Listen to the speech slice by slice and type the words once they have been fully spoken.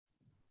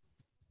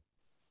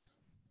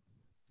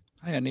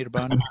Hi,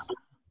 Anirban.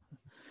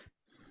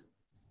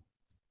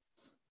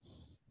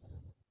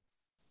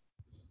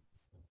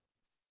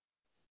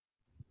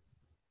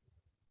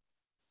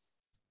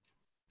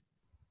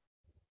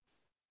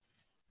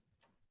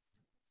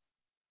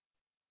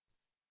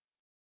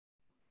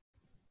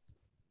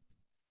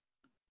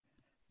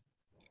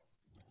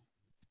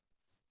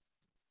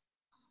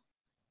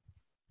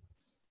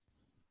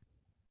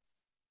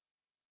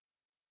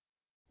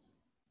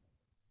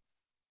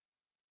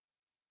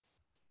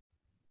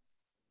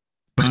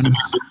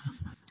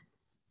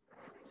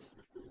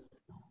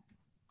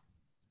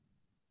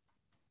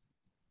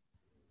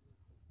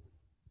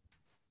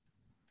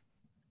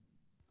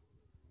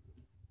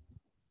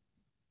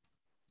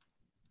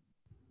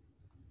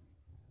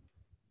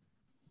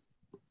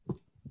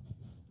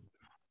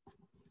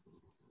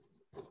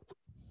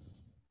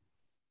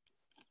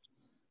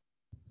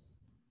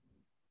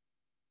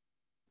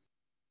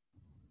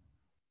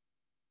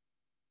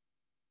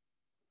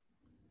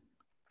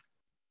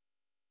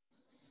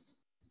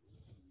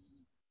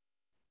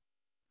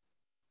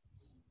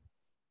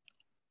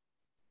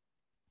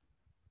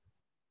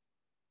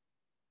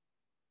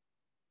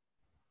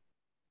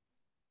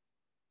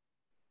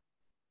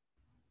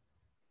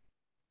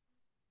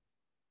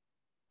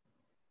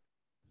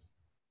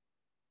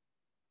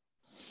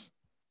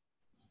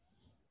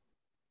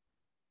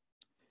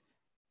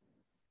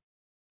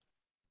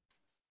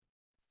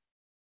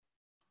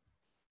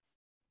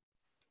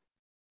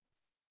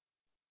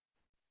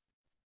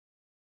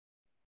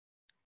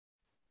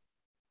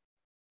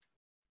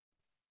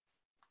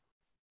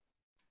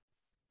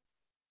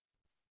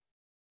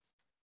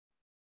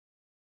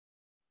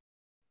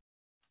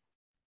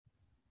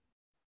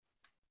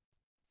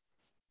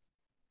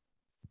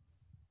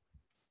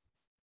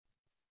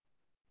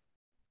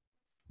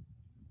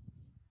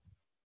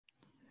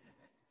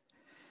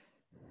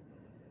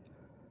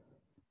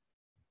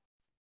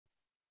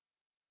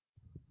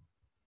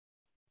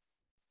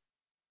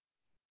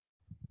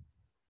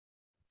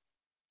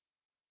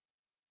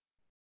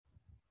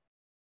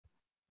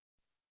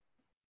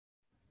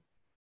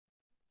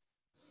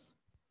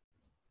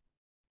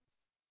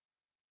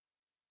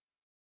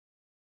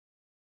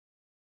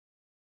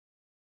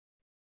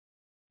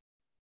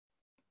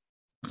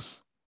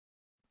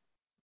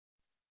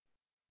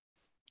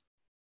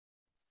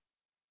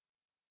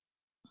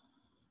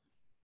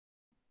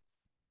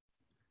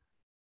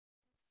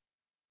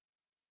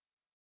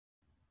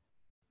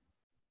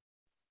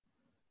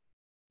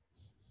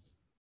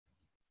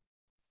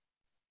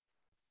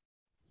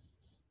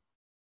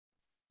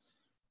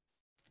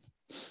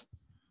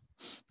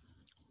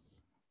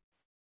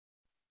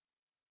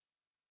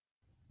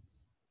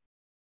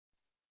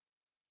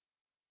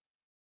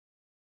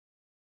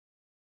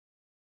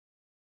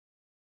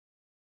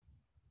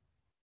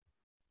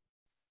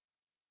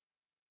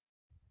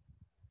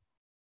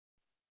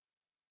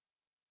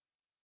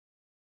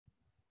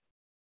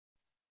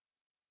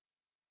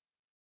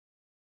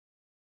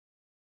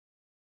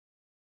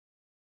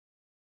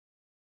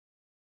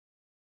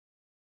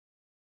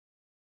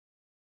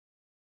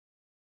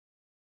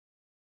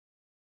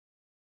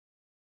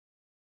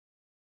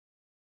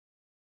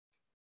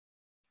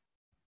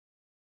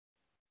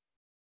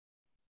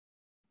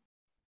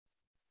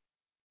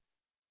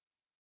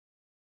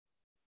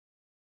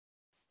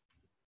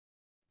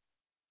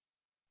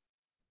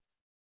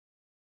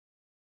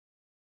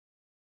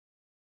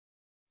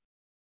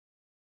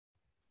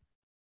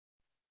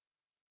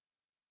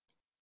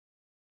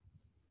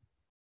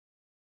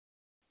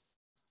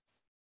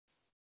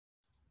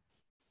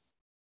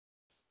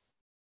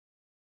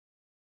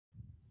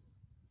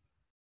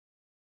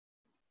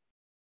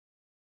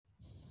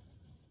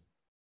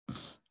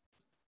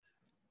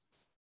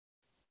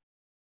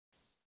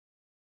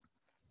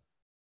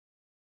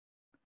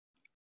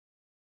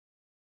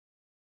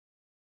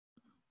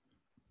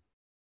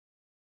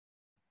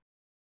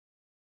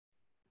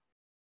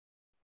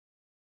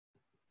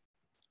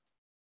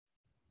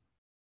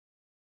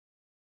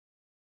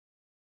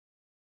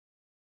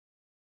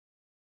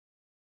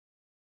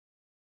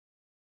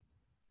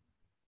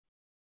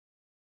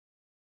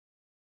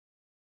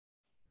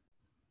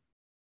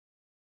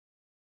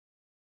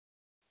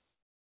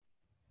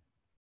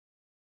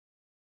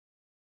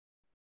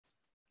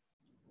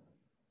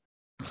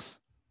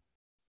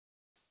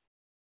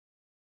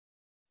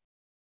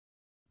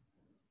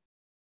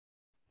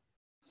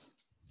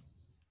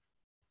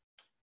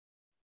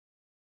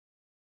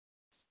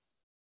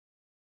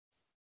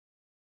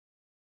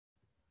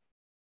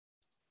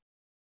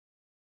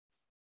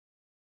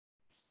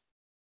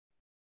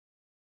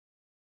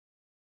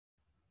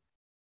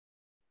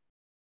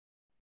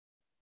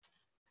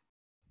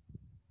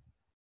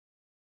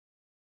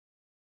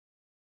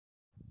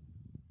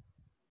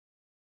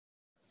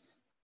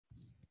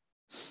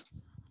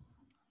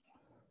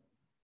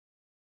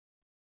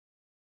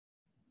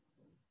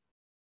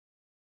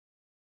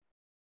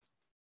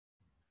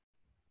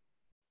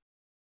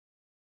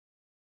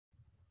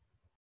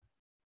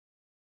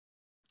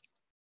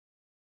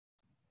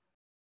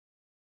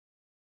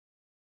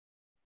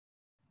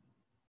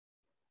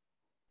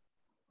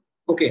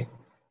 Okay,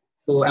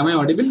 so am I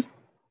audible?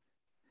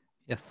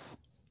 Yes.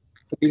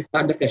 So we'll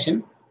start the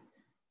session.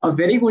 A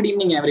very good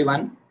evening,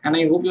 everyone, and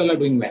I hope you all are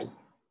doing well.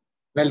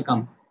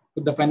 Welcome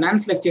to the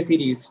Finance Lecture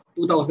Series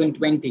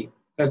 2020,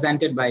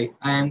 presented by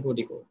I am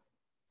Kodiko.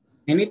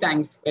 Many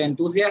thanks for your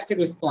enthusiastic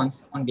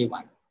response on day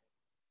one.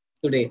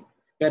 Today,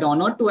 we are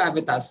honored to have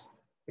with us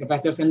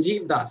Professor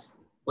Sanjiv Das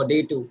for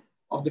day two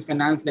of this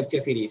Finance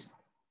Lecture Series.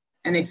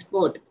 An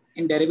expert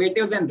in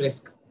derivatives and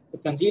risk,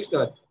 Sanjiv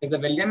sir is a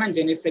William and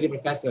Jennings Seri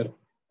Professor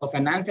of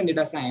Finance and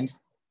Data Science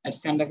at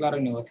Santa Clara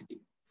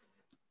University.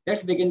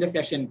 Let's begin the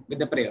session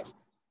with a prayer.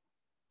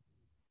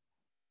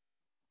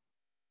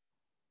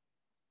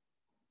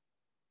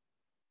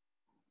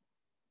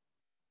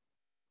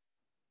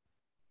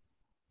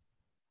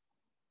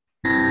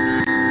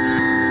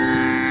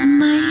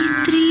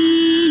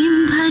 मैत्रीं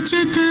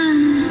भजत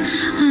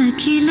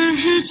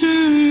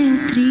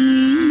अखिलहृजयत्री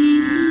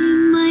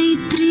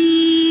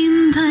मैत्रीं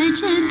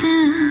भजत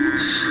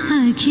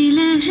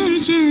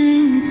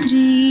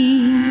अखिलहृजयत्री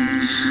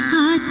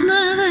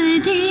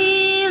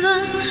आत्मवदेव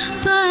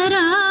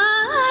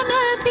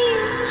परानपि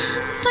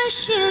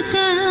पश्यत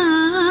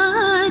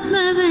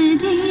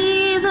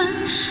आत्मवदेव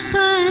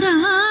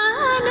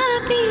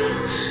परानपि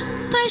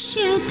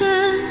पश्यत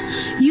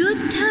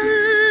युद्धं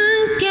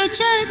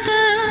त्यजत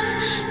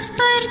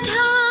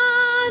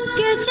स्पर्धां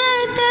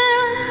त्यजत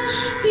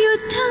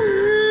युद्धं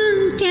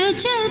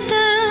त्यजत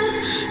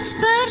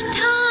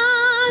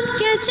स्पर्धां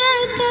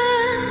त्यजत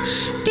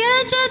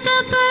त्यजत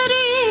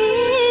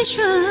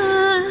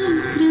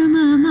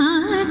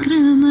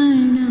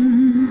परेष्वक्रममाक्रमणम्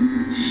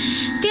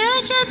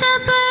त्यजत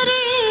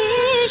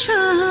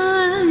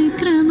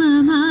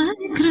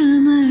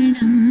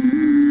परेष्वक्रममाक्रमणम्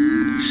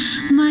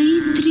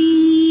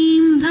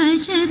मैत्रीं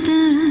भजत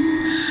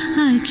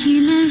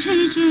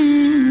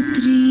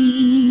अखिलहृजयत्री.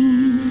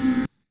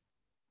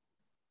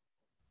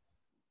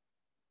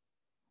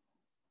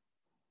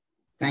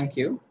 Thank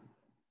you.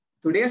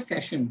 Today's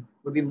session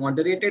will be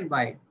moderated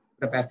by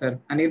Professor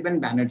Anirban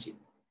Banerjee,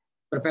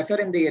 professor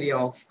in the area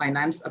of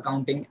finance,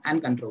 accounting,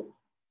 and control.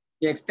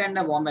 We extend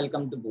a warm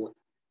welcome to both.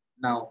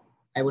 Now,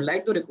 I would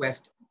like to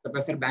request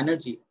Professor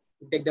Banerjee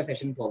to take the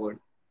session forward.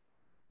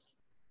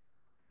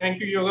 Thank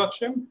you,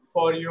 Yogaksham,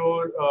 for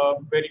your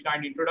very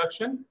kind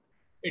introduction.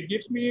 It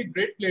gives me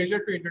great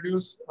pleasure to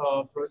introduce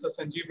Professor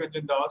Sanjiv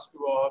Ranjan Das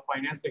to our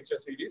finance lecture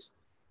series.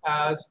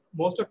 As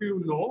most of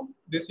you know,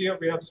 this year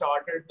we have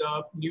started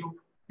the new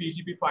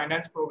PGP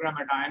finance program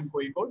at IIM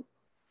Kozhikode.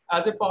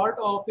 As a part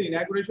of the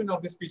inauguration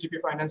of this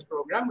PGP finance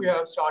program, we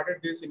have started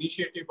this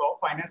initiative of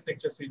finance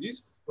lecture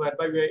series,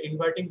 whereby we are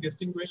inviting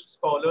distinguished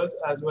scholars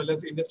as well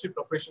as industry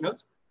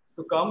professionals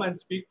to come and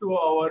speak to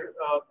our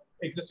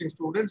existing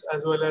students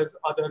as well as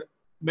other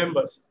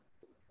members.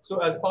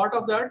 So as part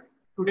of that,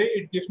 today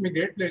it gives me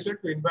great pleasure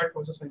to invite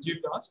Professor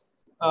Sanjiv Das.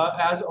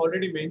 As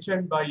already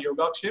mentioned by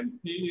Yogaksham,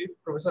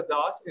 Professor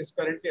Das is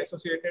currently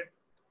associated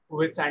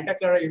with Santa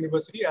Clara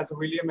University as a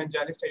William and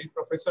Janice Terry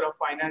Professor of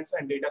Finance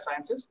and Data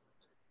Sciences.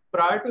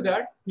 Prior to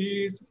that,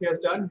 he has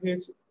done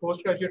his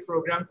postgraduate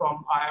program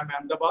from IIM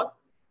Ahmedabad.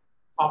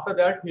 After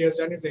that, he has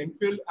done his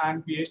MPhil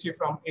and PhD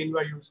from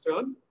NYU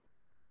Stern.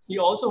 He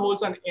also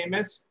holds an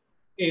MS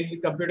in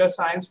computer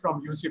science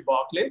from UC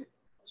Berkeley.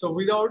 So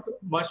without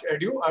much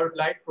ado, I would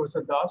like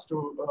Professor Das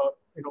to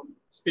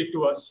speak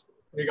to us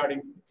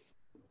regarding.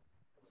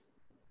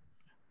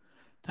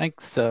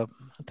 Thanks,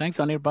 thanks,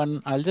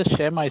 Anirban. I'll just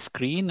share my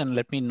screen and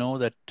let me know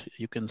that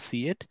you can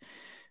see it.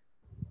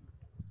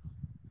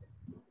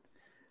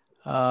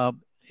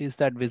 Is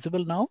that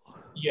visible now?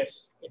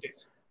 Yes, it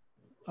is.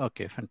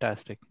 Okay,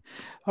 fantastic.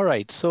 All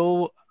right,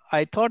 so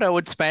I thought I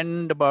would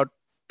spend about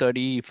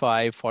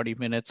 35, 40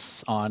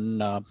 minutes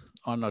on a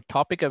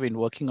topic I've been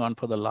working on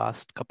for the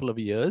last couple of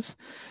years.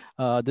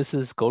 This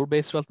is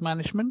goal-based wealth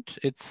management.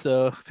 It's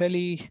a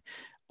fairly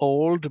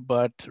old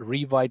but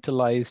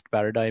revitalized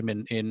paradigm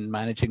in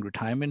managing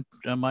retirement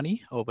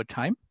money over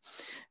time.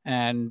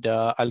 And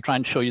I'll try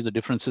and show you the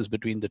differences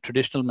between the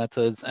traditional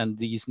methods and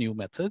these new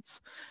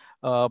methods.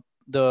 The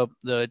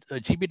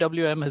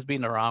GBWM has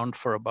been around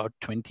for about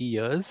 20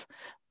 years,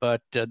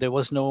 but there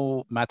was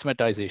no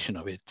mathematization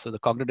of it. So the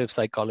cognitive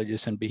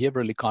psychologists and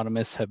behavioral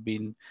economists have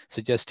been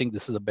suggesting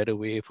this is a better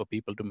way for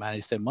people to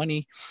manage their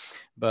money.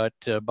 But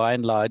by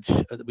and large,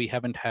 we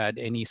haven't had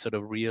any sort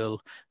of real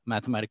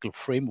mathematical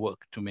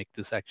framework to make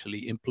this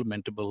actually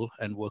implementable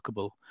and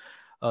workable.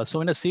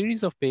 So in a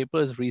series of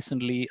papers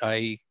recently,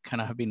 I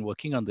kind of have been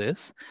working on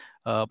this.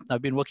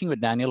 I've been working with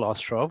Daniel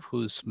Ostrov,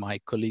 who's my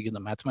colleague in the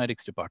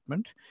mathematics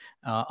department.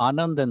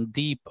 Anand and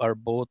Deep are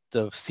both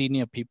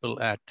senior people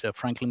at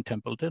Franklin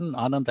Templeton.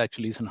 Anand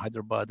actually is in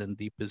Hyderabad and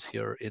Deep is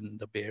here in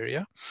the Bay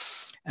Area.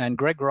 And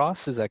Greg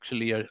Ross is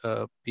actually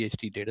a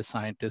PhD data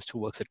scientist who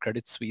works at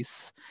Credit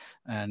Suisse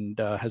and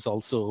has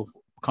also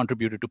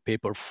contributed to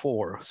paper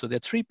 4. So there are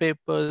 3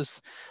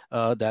 papers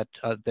that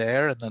are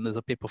there, and then there's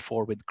a paper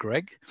 4 with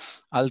Greg.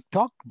 I'll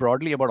talk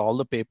broadly about all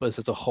the papers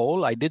as a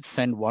whole. I did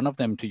send one of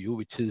them to you,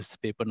 which is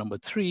paper number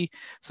 3.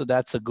 So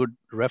that's a good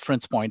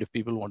reference point if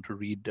people want to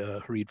read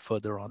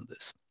further on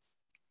this.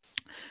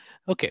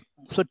 Okay,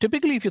 so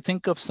typically, if you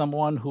think of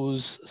someone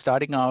who's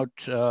starting out,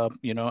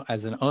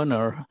 as an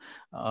earner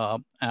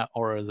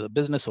or as a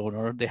business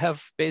owner, they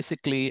have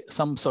basically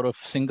some sort of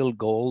single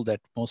goal that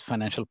most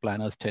financial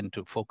planners tend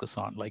to focus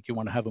on, like you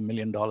want to have $1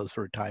 million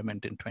for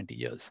retirement in 20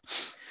 years.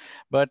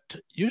 But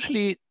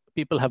usually,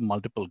 people have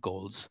multiple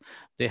goals.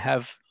 They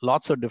have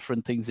lots of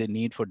different things they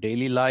need for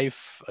daily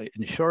life,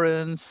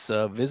 insurance,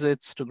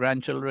 visits to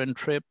grandchildren,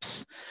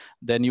 trips.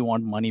 Then you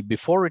want money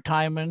before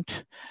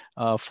retirement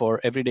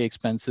for everyday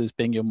expenses,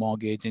 paying your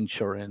mortgage,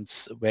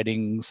 insurance,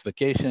 weddings,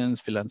 vacations,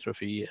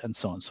 philanthropy, and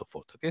so on and so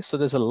forth. Okay, so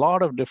there's a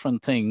lot of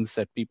different things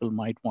that people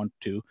might want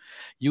to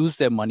use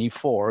their money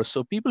for.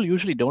 So people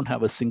usually don't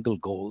have a single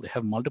goal. They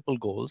have multiple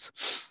goals,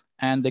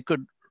 and they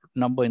could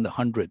number in the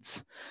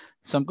hundreds.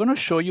 So I'm going to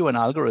show you an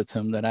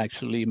algorithm that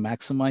actually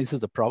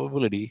maximizes the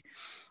probability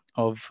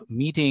of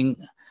meeting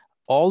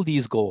all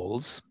these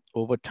goals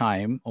over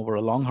time, over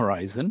a long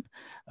horizon,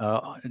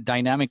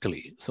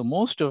 dynamically. So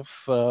most of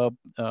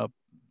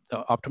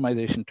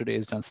optimization today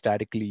is done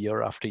statically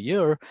year after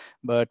year,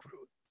 but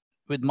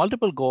with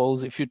multiple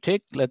goals, if you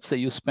take, let's say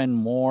you spend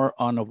more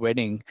on a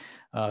wedding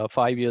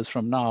 5 years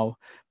from now,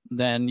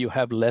 then you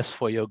have less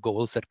for your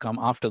goals that come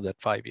after that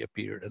 5-year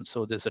period. And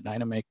so there's a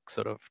dynamic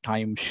sort of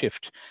time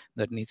shift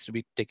that needs to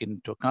be taken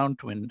into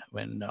account when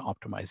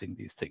optimizing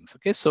these things.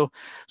 Okay, so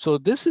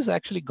this is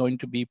actually going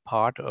to be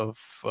part of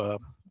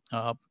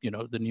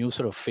the new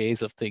sort of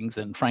phase of things.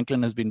 And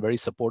Franklin has been very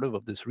supportive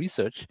of this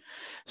research.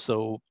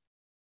 So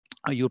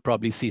you'll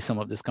probably see some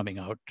of this coming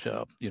out,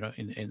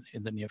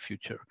 in the near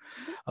future.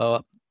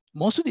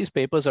 Most of these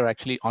papers are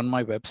actually on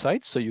my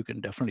website, so you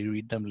can definitely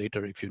read them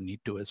later if you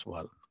need to as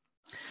well.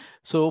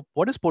 So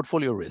what is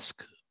portfolio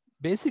risk?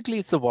 Basically,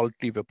 it's the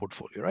volatility of your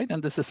portfolio, right?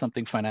 And this is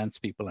something finance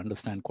people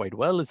understand quite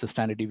well. It's the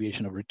standard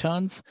deviation of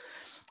returns.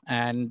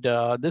 And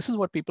this is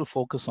what people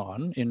focus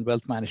on in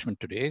wealth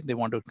management today. They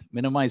want to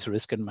minimize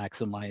risk and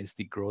maximize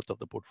the growth of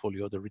the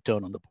portfolio, the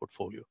return on the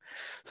portfolio.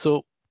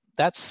 So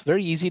that's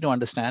very easy to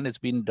understand. It's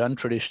been done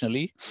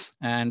traditionally,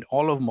 and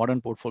all of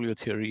modern portfolio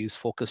theory is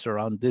focused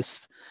around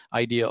this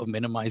idea of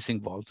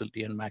minimizing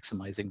volatility and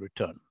maximizing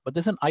return. But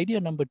there's an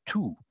idea number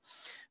 2,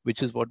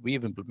 which is what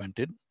we've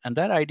implemented. And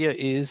that idea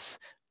is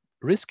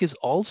risk is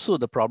also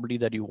the probability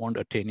that you won't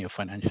attain your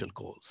financial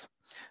goals.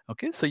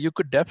 Okay, so you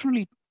could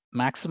definitely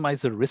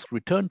maximize the risk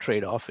return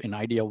trade-off in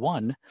idea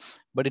 1,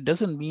 but it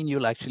doesn't mean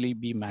you'll actually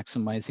be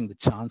maximizing the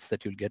chance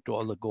that you'll get to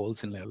all the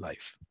goals in your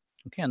life.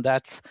 Okay, and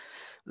that's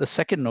the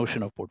second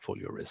notion of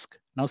portfolio risk.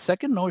 Now,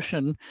 second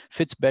notion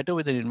fits better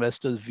with an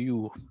investor's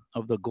view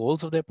of the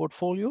goals of their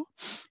portfolio.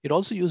 It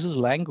also uses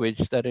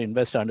language that an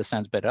investor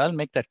understands better. I'll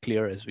make that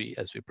clear as we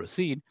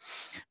proceed,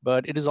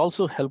 but it is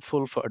also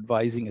helpful for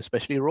advising,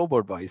 especially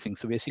robo-advising.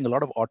 So we're seeing a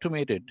lot of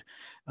automated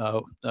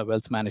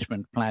wealth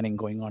management planning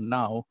going on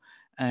now,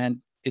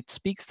 and it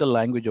speaks the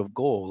language of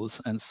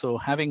goals. And so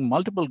having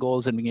multiple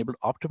goals and being able to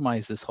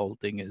optimize this whole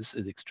thing is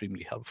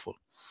extremely helpful.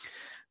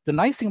 The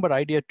nice thing about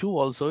idea 2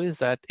 also is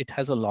that it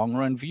has a long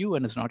run view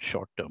and is not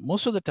short term.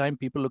 Most of the time,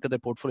 people look at their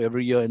portfolio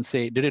every year and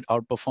say, did it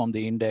outperform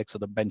the index or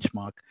the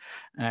benchmark?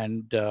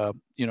 And,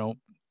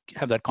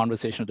 have that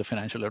conversation with the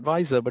financial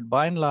advisor. But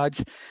by and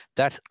large,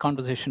 that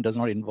conversation does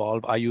not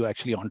involve, are you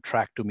actually on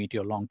track to meet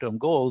your long-term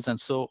goals? And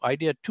so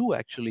idea 2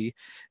 actually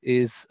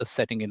is a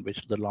setting in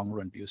which the long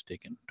run view is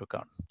taken into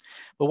account.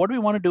 But what we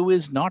want to do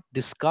is not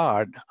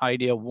discard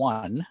idea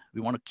 1.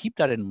 We want to keep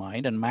that in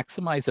mind and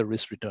maximize the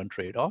risk return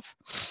trade-off.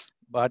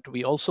 But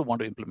we also want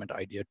to implement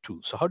idea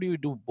 2. So how do you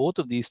do both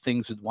of these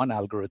things with one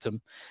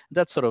algorithm?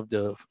 That's sort of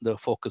the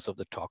focus of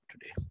the talk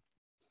today.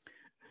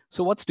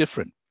 So what's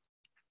different?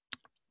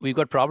 We've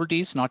got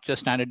probabilities, not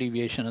just standard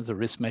deviation as a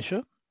risk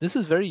measure. This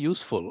is very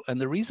useful. And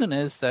the reason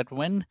is that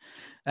when,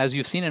 as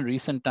you've seen in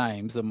recent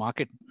times, the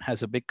market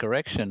has a big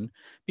correction,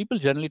 people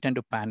generally tend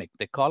to panic.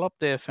 They call up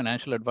their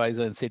financial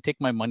advisor and say,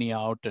 take my money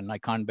out and I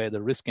can't bear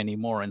the risk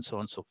anymore, and so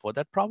on and so forth.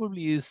 That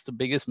probably is the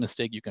biggest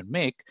mistake you can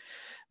make,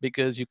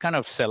 because you kind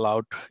of sell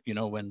out,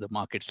 when the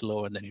market's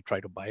low, and then you try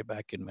to buy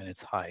back in when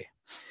it's high.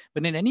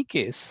 But in any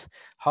case,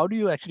 how do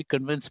you actually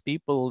convince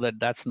people that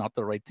that's not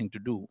the right thing to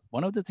do?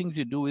 One of the things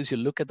you do is you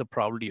look at the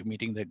probability of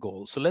meeting their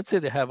goals. So let's say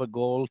they have a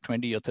goal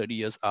 20 or 30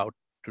 years out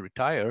to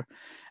retire,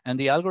 and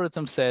the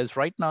algorithm says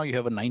right now you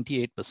have a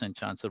 98%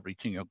 chance of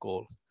reaching your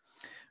goal.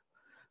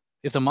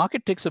 If the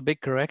market takes a big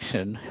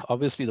correction,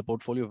 obviously the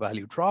portfolio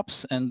value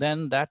drops, and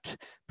then that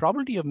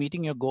probability of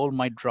meeting your goal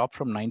might drop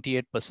from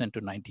 98%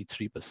 to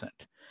 93%.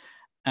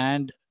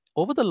 And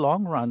over the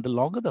long run, the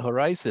longer the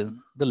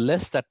horizon, the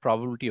less that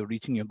probability of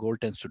reaching your goal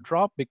tends to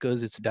drop,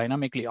 because it's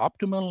dynamically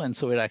optimal. And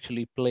so it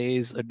actually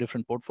plays a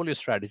different portfolio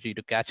strategy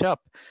to catch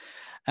up.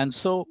 And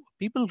so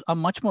people are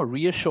much more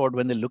reassured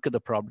when they look at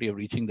the probability of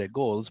reaching their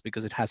goals,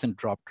 because it hasn't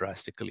dropped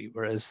drastically.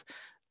 Whereas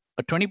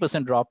a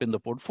 20% drop in the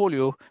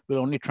portfolio will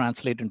only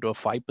translate into a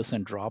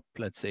 5% drop,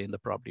 let's say, in the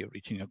probability of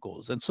reaching your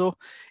goals. And so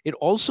it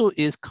also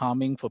is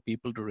calming for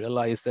people to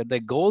realize that their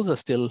goals are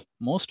still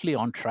mostly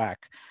on track,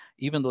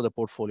 even though the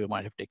portfolio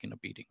might have taken a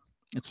beating.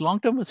 It's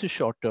long-term versus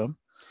short-term.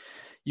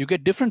 You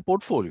get different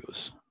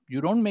portfolios.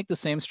 you don't make the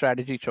same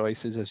strategy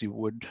choices as you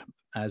would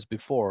as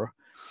before.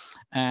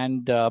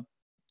 And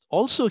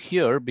also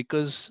here,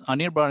 because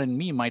Anirban and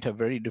me might have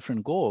very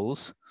different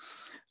goals,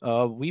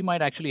 we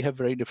might actually have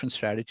very different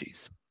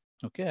strategies.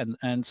 Okay,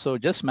 and so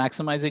just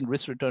maximizing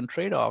risk return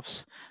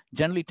trade-offs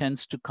generally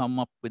tends to come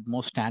up with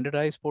more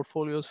standardized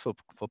portfolios for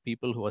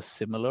people who are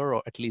similar,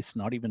 or at least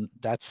not even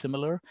that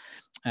similar.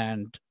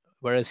 And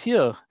whereas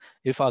here,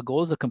 if our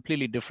goals are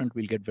completely different,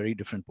 we'll get very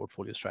different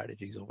portfolio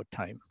strategies over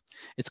time.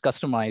 It's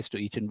customized to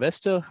each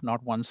investor,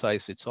 not one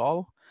size fits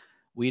all.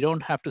 We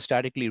don't have to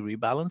statically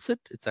rebalance it.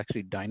 It's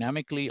actually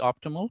dynamically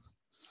optimal.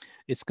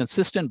 It's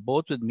consistent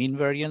both with mean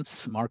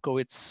variance,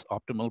 Markowitz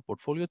optimal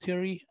portfolio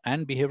theory,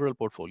 and behavioral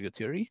portfolio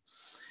theory.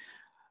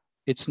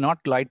 It's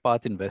not glide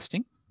path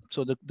investing.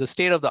 So the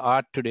state of the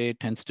art today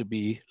tends to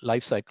be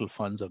life cycle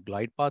funds or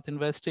glide path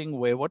investing,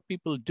 where what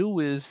people do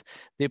is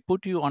they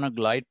put you on a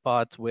glide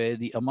path where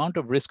the amount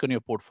of risk on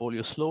your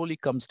portfolio slowly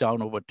comes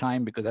down over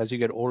time, because as you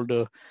get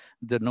older,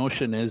 the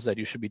notion is that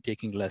you should be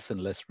taking less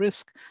and less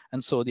risk.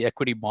 And so the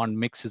equity bond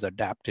mix is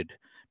adapted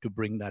to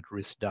bring that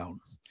risk down.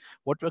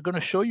 What we're going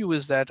to show you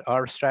is that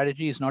our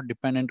strategy is not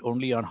dependent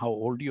only on how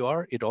old you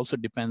are. It also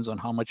depends on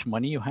how much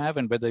money you have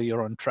and whether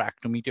you're on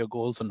track to meet your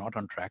goals or not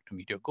on track to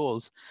meet your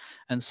goals.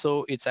 And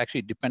so it's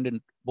actually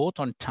dependent both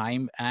on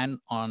time and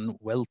on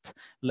wealth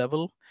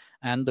level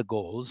and the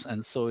goals.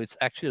 And so it's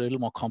actually a little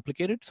more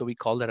complicated. So we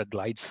call that a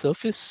glide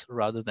surface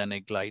rather than a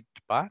glide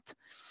path.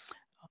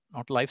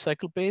 Not life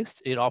cycle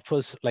based. It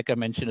offers, like I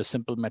mentioned, a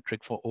simple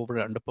metric for over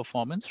and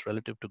underperformance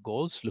relative to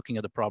goals, looking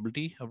at the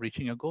probability of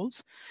reaching your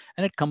goals.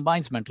 And it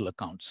combines mental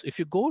accounts. If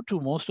you go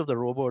to most of the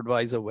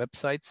robo-advisor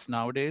websites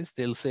nowadays,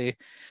 they'll say,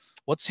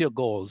 what's your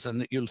goals?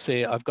 And you'll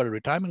say, I've got a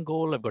retirement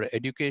goal, I've got an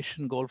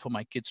education goal for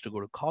my kids to go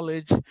to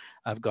college,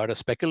 I've got a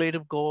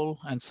speculative goal,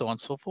 and so on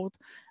and so forth.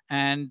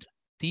 And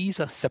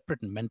these are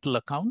separate mental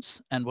accounts.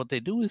 And what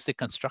they do is they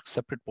construct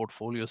separate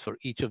portfolios for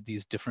each of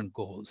these different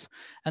goals.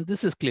 And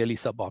this is clearly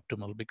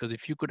suboptimal, because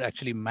if you could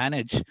actually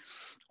manage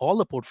all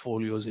the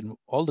portfolios in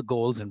all the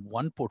goals in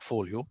one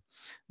portfolio,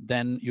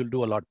 then you'll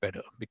do a lot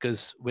better.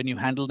 Because when you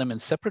handle them in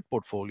separate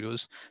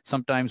portfolios,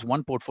 sometimes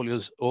one portfolio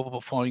is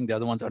overperforming, the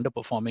other one's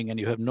underperforming, and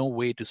you have no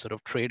way to sort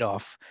of trade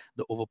off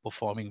the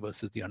overperforming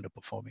versus the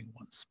underperforming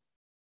ones.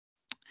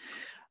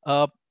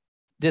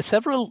 There's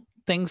several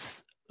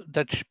things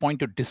that point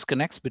to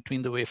disconnects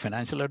between the way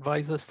financial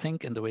advisors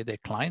think and the way their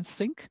clients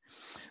think.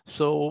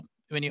 So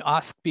when you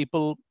ask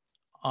people,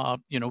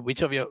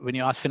 when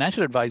you ask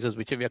financial advisors,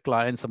 which of your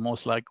clients are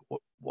most like,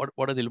 what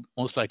are they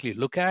most likely to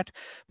look at?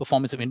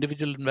 Performance of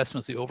individual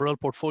investments, the overall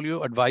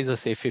portfolio.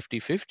 Advisors say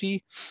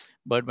 50-50.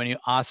 But when you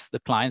ask the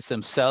clients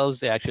themselves,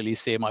 they actually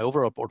say my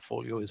overall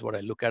portfolio is what I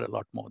look at a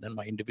lot more than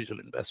my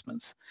individual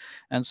investments.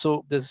 And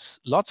so there's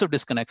lots of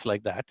disconnects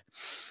like that.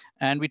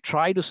 And we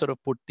try to sort of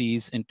put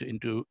these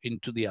into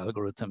the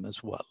algorithm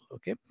as well.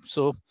 Okay,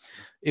 so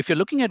if you're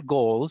looking at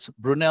goals,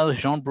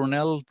 Jean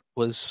Brunel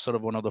was sort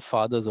of one of the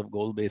fathers of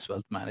goal-based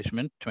wealth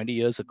management. 20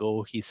 years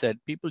ago, he said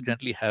people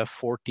generally have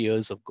 4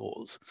 tiers of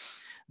goals.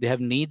 They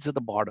have needs at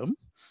the bottom,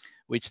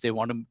 which they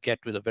want to get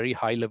with a very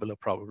high level of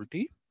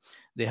probability.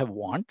 They have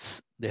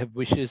wants, they have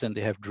wishes, and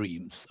they have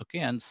dreams. Okay,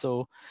 and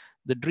so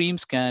the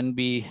dreams can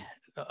be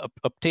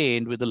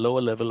obtained with a lower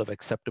level of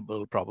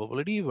acceptable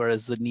probability,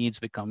 whereas the needs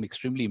become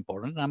extremely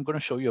important. And I'm going to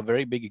show you a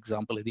very big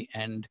example at the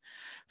end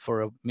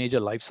for a major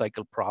life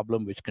cycle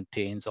problem which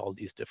contains all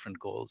these different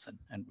goals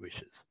and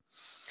wishes.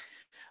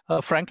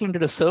 Franklin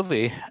did a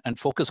survey and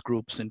focus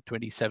groups in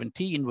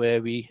 2017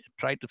 where we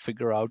tried to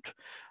figure out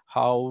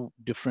how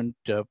different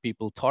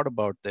people thought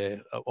about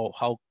or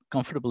how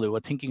comfortable they were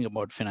thinking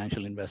about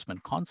financial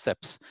investment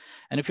concepts.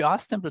 And if you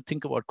ask them to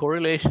think about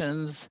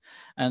correlations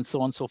and so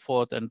on and so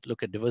forth and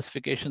look at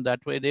diversification that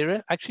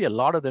way, actually a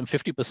lot of them,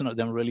 50% of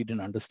them really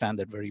didn't understand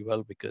that very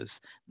well because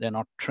they're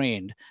not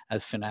trained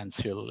as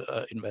financial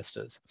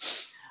investors.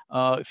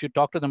 If you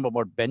talk to them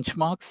about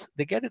benchmarks,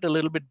 they get it a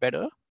little bit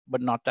better,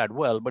 but not that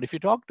well. But if you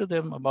talk to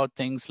them about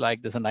things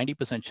like there's a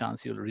 90%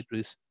 chance you'll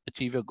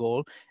achieve your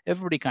goal,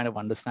 everybody kind of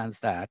understands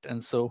that.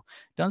 And so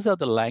it turns out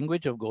the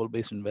language of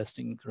goal-based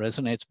investing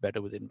resonates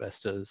better with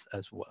investors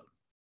as well.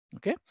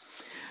 Okay,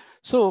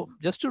 so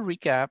just to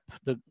recap,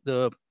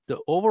 the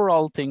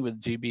overall thing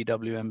with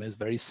GBWM is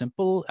very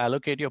simple.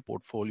 Allocate your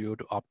portfolio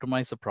to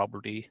optimize the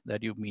probability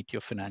that you meet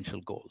your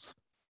financial goals.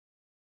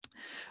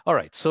 All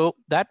right, so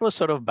that was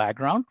sort of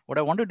background. What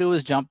I want to do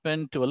is jump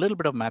into a little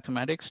bit of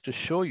mathematics to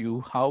show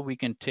you how we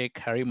can take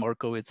Harry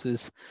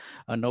Markowitz's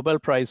Nobel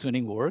Prize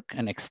winning work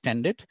and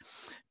extend it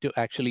to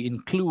actually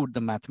include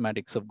the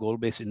mathematics of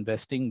goal-based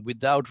investing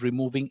without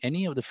removing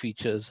any of the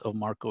features of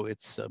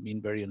Markowitz's mean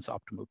variance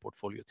optimal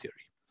portfolio theory.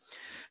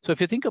 So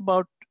if you think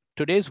about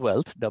today's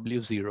wealth,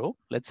 W0,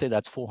 let's say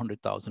that's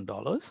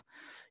 $400,000.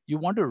 You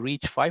want to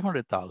reach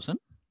 500,000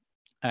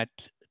 at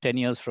 10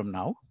 years from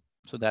now.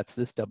 So that's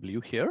this W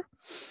here.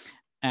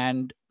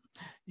 And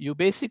you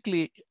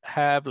basically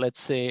have, let's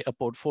say, a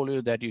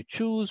portfolio that you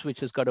choose,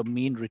 which has got a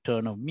mean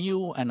return of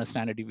mu and a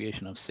standard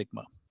deviation of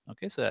sigma.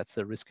 Okay, so that's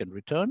the risk and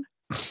return.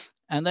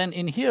 And then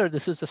in here,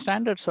 this is the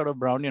standard sort of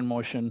Brownian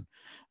motion,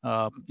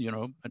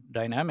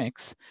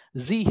 dynamics.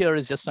 Z here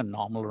is just a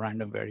normal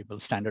random variable,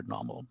 standard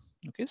normal.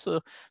 Okay, so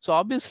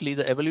obviously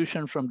the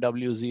evolution from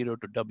W0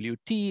 to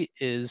WT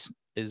is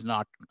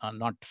not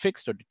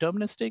fixed or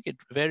deterministic. It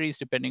varies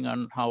depending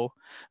on how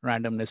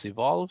randomness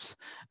evolves.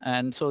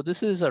 And so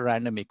this is a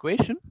random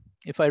equation.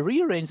 If I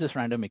rearrange this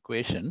random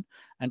equation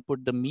and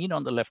put the mean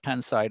on the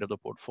left-hand side of the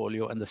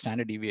portfolio and the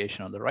standard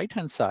deviation on the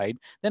right-hand side,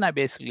 then I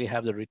basically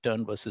have the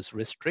return versus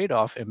risk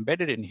trade-off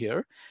embedded in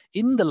here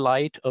in the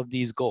light of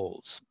these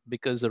goals,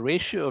 because the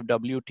ratio of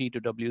WT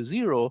to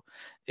W0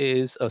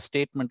 is a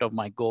statement of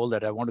my goal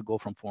that I want to go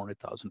from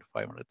 400,000 to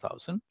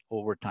 500,000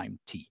 over time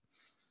T.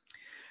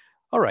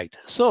 All right,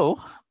 so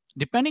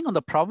depending on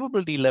the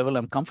probability level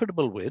I'm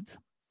comfortable with,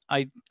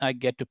 I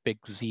get to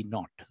pick Z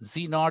naught.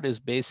 Z naught is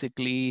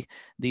basically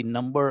the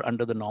number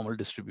under the normal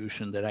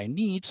distribution that I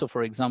need. So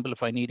for example,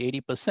 if I need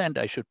 80%,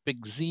 I should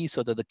pick Z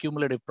so that the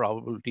cumulative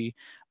probability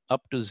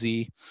up to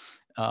Z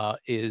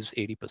is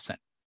 80%.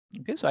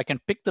 Okay, so I can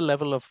pick the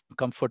level of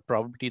comfort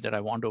probability that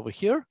I want over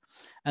here.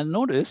 And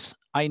notice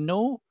I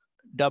know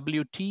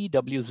WT,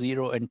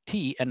 W0, and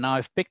T, and now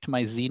I've picked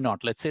my Z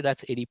naught. Let's say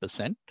that's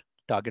 80%.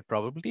 Target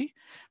probability.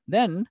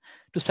 Then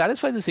to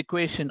satisfy this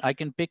equation, I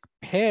can pick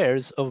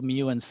pairs of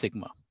mu and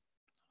sigma.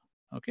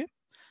 Okay,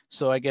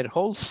 so I get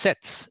whole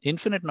sets,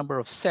 infinite number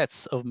of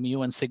sets of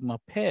mu and sigma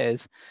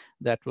pairs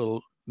that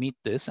will meet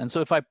this. And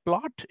so if I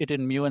plot it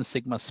in mu and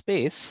sigma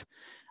space,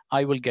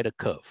 I will get a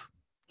curve.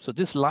 So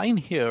this line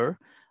here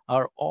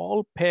are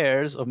all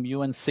pairs of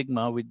mu and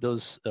sigma with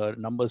those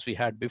numbers we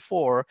had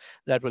before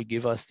that will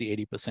give us the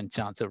 80%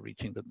 chance of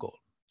reaching the goal.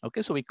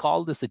 Okay, so we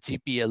call this the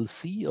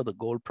GPLC, or the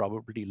goal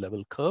probability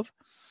level curve.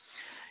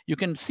 You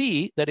can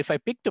see that if I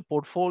picked a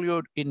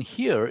portfolio in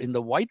here in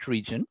the white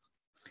region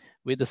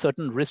with a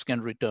certain risk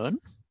and return,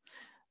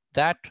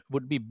 that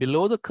would be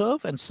below the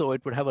curve, and so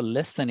it would have a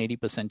less than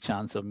 80%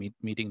 chance of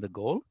meeting the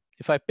goal.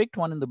 If I picked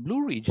one in the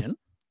blue region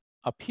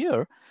up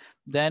here,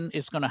 then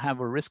it's going to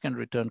have a risk and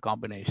return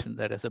combination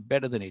that has a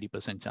better than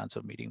 80% chance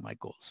of meeting my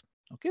goals.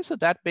 Okay, so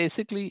that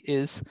basically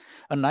is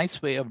a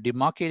nice way of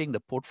demarcating the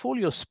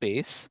portfolio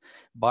space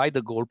by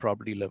the goal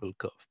probability level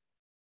curve.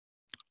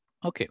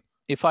 Okay,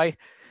 if I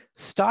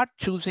start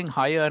choosing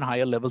higher and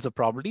higher levels of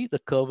probability, the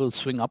curve will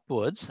swing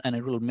upwards and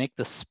it will make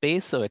the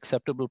space of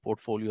acceptable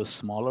portfolios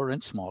smaller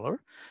and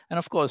smaller. And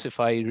of course, if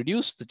I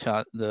reduce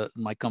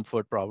my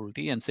comfort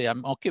probability and say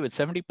I'm okay with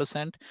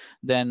 70%,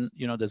 then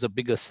there's a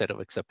bigger set of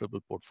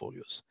acceptable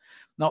portfolios.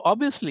 Now,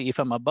 obviously, if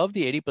I'm above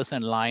the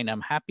 80% line,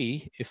 I'm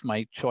happy if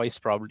my choice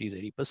probability is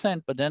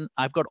 80%, but then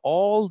I've got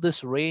all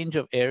this range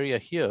of area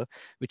here,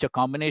 which are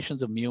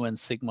combinations of mu and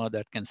sigma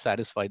that can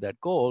satisfy that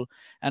goal.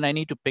 And I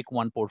need to pick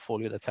one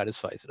portfolio that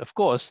satisfies it. Of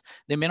course,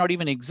 there may not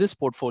even exist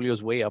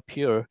portfolios way up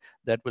here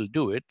that will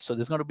do it. So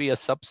there's going to be a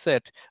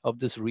subset of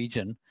this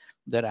region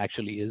that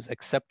actually is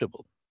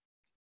acceptable.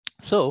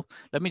 So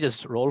let me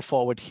just roll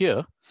forward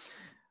here.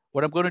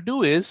 What I'm going to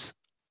do is,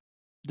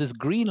 this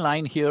green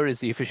line here is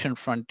the efficient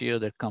frontier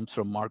that comes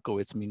from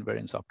Markowitz mean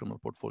variance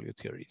optimal portfolio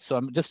theory. So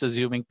I'm just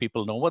assuming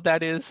people know what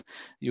that is.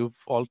 You've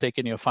all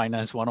taken your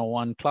Finance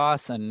 101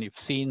 class and you've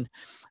seen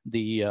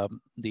the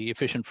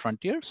efficient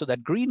frontier. So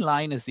that green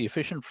line is the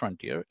efficient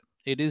frontier.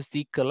 It is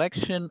the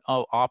collection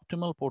of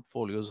optimal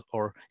portfolios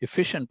or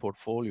efficient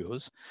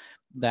portfolios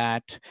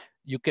that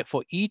you get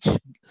for each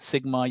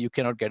sigma, you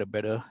cannot get a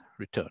better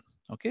return.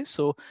 Okay,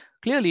 so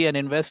clearly an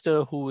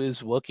investor who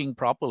is working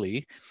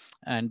properly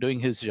and doing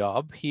his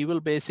job, he will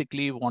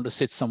basically want to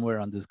sit somewhere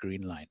on this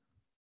green line.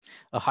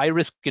 A high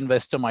risk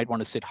investor might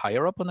want to sit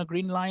higher up on the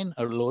green line.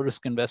 A low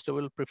risk investor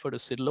will prefer to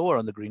sit lower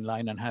on the green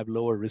line and have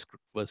lower risk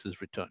versus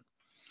return.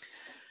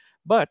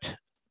 But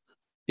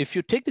if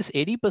you take this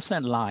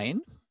 80%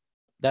 line,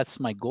 that's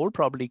my goal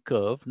probability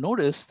curve.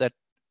 Notice that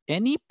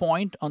any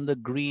point on the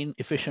green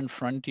efficient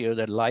frontier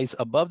that lies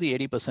above the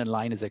 80%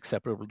 line is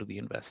acceptable to the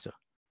investor.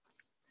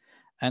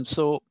 And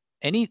so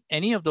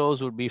any of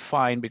those would be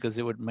fine because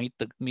they would meet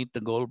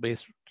the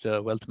goal-based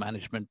wealth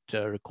management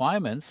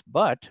requirements,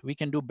 but we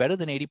can do better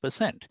than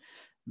 80%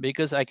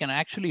 because I can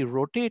actually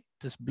rotate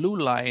this blue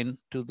line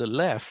to the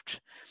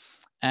left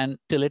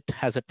until it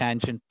has a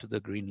tangent to the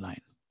green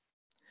line.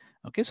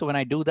 Okay, so when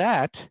I do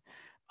that,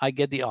 I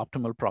get the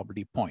optimal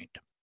probability point.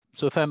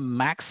 So if I'm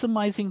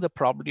maximizing the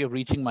probability of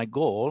reaching my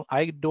goal,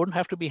 I don't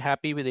have to be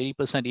happy with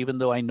 80%, even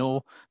though I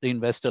know the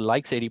investor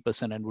likes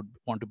 80% and would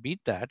want to beat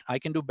that. I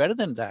can do better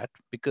than that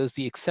because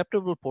the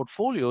acceptable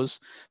portfolios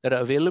that are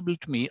available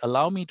to me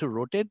allow me to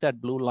rotate that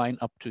blue line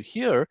up to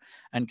here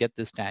and get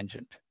this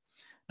tangent.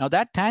 Now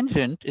that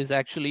tangent is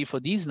actually,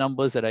 for these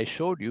numbers that I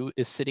showed you,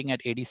 is sitting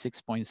at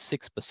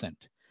 86.6%.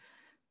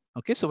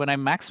 Okay, so when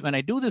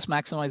I do this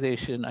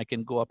maximization, I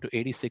can go up to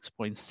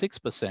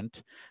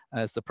 86.6%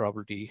 as the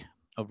probability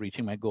of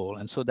reaching my goal.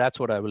 And so that's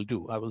what I will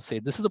do. I will say,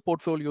 this is the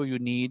portfolio you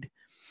need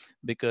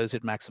because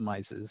it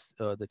maximizes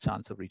the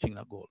chance of reaching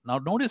the goal. Now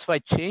notice if I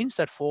change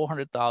that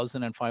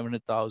 400,000 and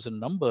 500,000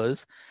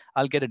 numbers,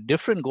 I'll get a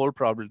different goal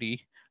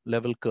probability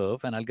level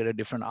curve and I'll get a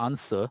different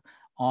answer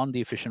on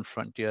the efficient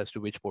frontier as to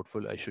which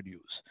portfolio I should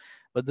use.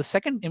 But the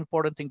second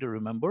important thing to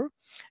remember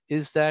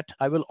is that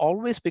I will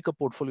always pick a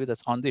portfolio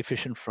that's on the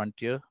efficient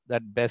frontier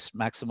that best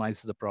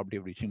maximizes the probability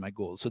of reaching my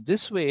goal. So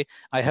this way,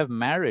 I have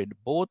married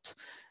both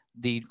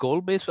the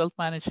goal-based wealth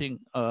managing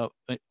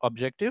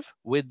objective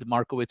with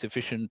Markowitz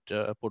efficient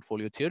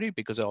portfolio theory,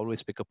 because I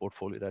always pick a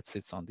portfolio that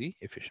sits on the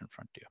efficient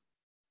frontier.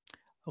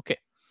 Okay.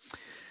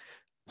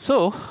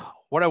 So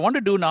what I want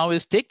to do now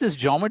is take this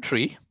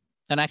geometry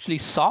and actually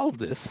solve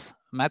this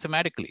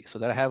mathematically so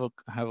that I have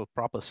a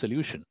proper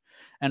solution.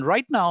 And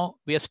right now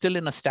we are still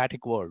in a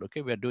static world.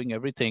 Okay, we are doing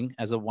everything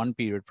as a one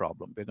period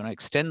problem. We're going to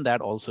extend that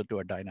also to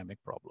a dynamic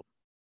problem.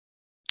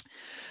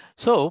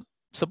 So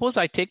suppose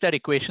I take that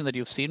equation that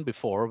you've seen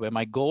before, where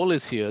my goal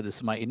is here, this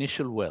is my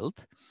initial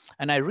wealth,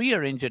 and I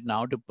rearrange it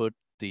now to put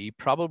the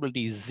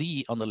probability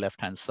Z on the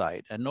left-hand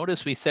side. And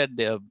notice we said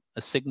they're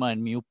a sigma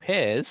and mu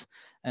pairs,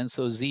 and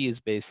so Z is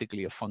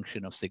basically a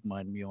function of sigma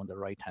and mu on the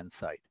right-hand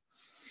side.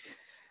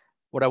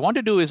 What I want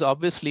to do is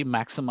obviously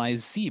maximize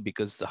Z,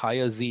 because the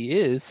higher Z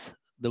is,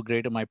 the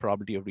greater my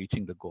probability of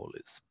reaching the goal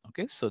is.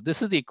 Okay, so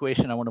this is the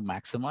equation I want to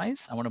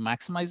maximize. I want to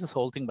maximize this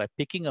whole thing by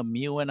picking a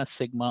mu and a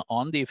sigma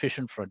on the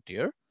efficient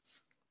frontier.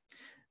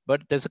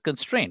 But there's a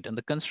constraint, and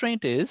the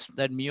constraint is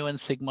that mu and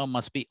sigma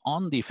must be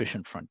on the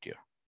efficient frontier.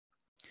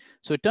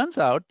 So it turns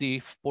out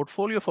the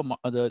portfolio for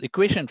the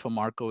equation for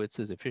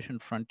Markowitz's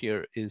efficient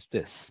frontier is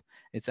this.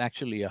 It's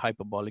actually a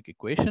hyperbolic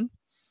equation.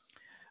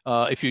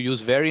 If you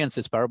use variance,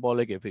 it's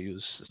parabolic. If you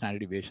use standard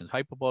deviation, it's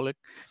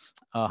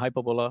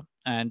hyperbola.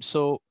 And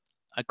so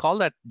I call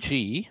that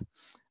G.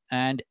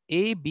 And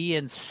A, B,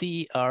 and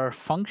C are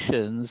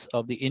functions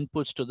of the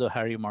inputs to the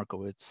Harry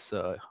Markowitz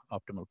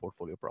optimal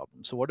portfolio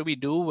problem. So what do we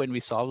do when we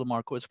solve the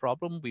Markowitz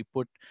problem? We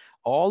put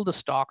all the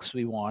stocks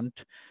we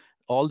want,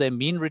 all their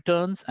mean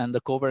returns and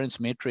the covariance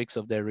matrix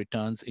of their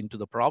returns into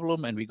the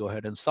problem, and we go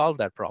ahead and solve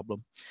that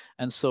problem.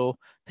 And so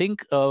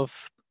think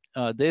of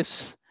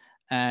this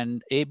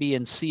and A, B,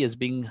 and C as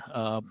being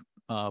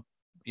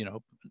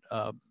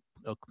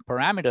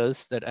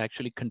parameters that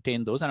actually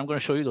contain those, and I'm going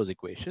to show you those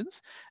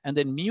equations. And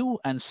then mu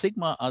and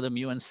sigma are the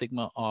mu and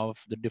sigma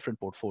of the different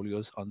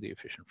portfolios on the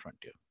efficient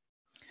frontier.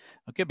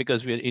 Okay,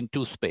 because we're in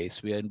two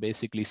space. We are in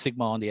basically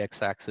sigma on the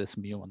x-axis,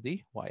 mu on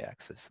the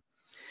y-axis.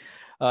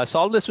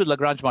 Solve this with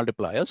Lagrange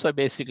multiplier. So I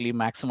basically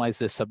maximize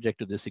this subject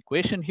to this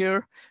equation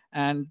here.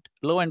 And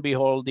lo and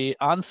behold, the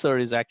answer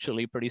is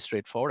actually pretty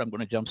straightforward. I'm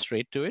going to jump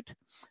straight to it.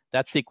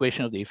 That's the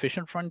equation of the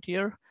efficient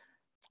frontier,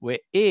 where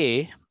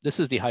A, this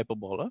is the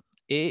hyperbola.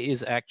 A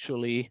is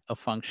actually a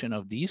function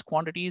of these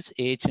quantities,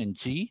 H and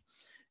G.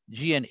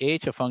 G and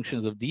H are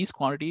functions of these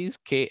quantities,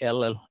 K,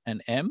 L,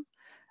 and M.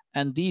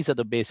 And these are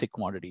the basic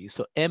quantities.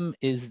 So M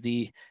is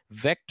the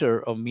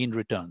vector of mean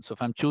returns. So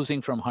if I'm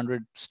choosing from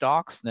 100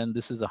 stocks, then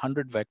this is a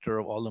 100 vector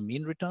of all the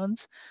mean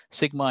returns.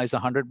 Sigma is a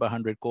 100 by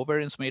 100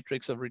 covariance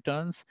matrix of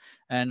returns.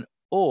 And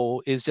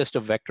O is just a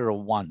vector of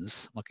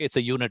ones. Okay, it's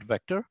a unit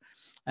vector.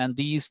 And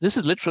this is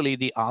literally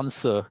the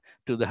answer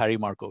to the Harry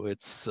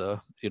Markowitz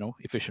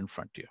efficient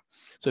frontier.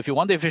 So if you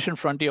want the efficient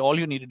frontier, all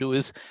you need to do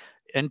is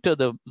enter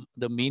the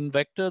mean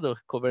vector, the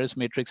covariance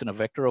matrix, and a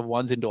vector of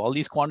ones into all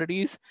these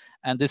quantities.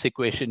 And this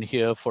equation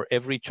here for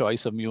every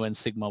choice of mu and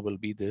sigma will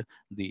be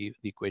the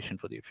equation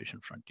for the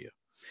efficient frontier.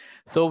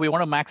 So we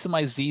want to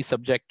maximize Z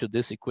subject to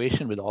this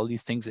equation with all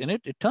these things in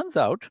it. It turns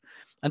out,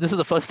 and this is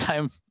the first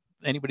time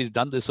anybody's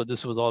done this, so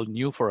this was all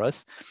new for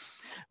us,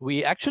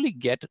 we actually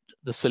get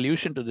the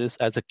solution to this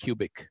as a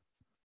cubic.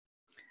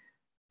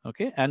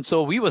 Okay, and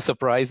so we were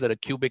surprised that a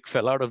cubic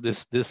fell out of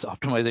this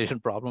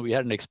optimization problem. We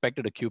hadn't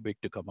expected a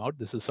cubic to come out.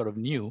 This is sort of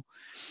new.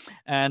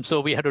 And so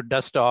we had to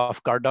dust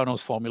off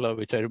Cardano's formula,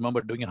 which I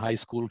remember doing in high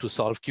school to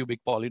solve cubic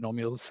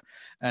polynomials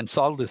and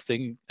solve this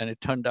thing. And it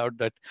turned out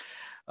that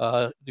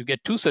you get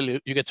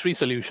three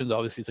solutions.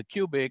 Obviously, it's a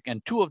cubic,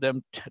 and two of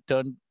them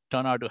turn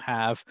out to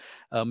have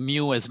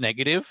mu as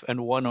negative and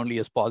one only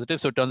as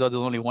positive. So it turns out there's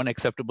only one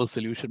acceptable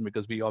solution,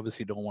 because we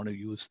obviously don't want to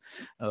use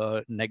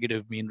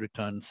negative mean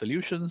return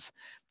solutions.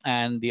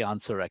 And the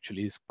answer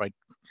actually is quite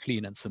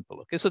clean and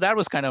simple. Okay, so that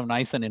was kind of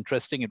nice and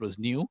interesting. It was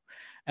new.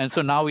 And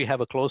so now we have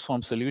a closed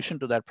form solution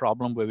to that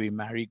problem, where we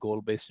marry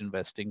goal-based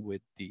investing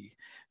with the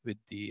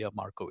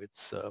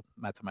Markowitz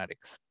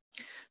mathematics.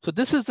 So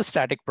this is the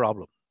static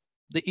problem.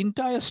 The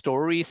entire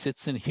story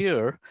sits in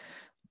here.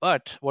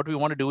 But what we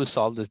want to do is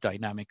solve this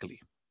dynamically.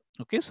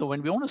 Okay, so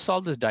when we want to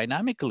solve this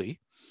dynamically,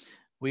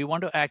 we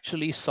want to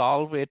actually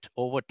solve it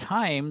over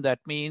time. That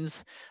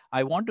means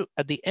I want to,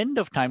 at the end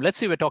of time, let's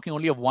say we're talking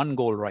only of one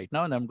goal right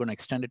now, and I'm going to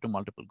extend it to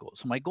multiple goals.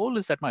 So my goal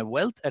is that my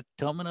wealth at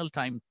terminal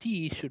time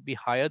T should be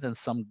higher than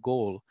some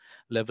goal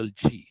level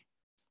G.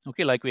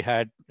 Okay, like we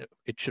had,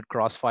 it should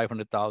cross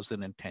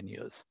 500,000 in 10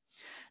 years.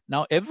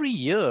 Now, every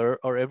year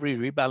or every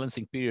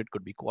rebalancing period,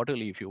 could be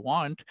quarterly if you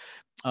want,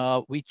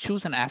 we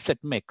choose an asset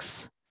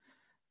mix.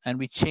 And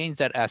we change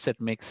that asset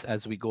mix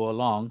as we go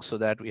along so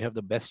that we have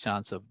the best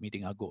chance of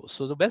meeting our goals.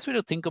 So the best way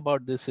to think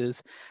about this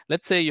is,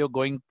 let's say you're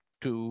going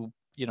to,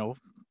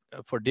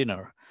 for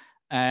dinner,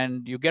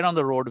 and you get on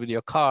the road with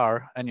your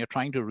car and you're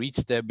trying to reach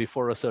there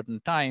before a certain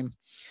time.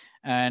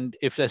 And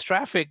if there's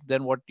traffic,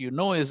 then what you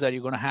know is that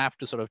you're going to have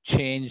to sort of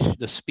change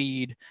the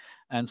speed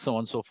and so on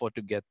and so forth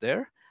to get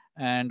there.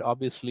 And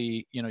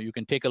obviously, you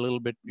can take a little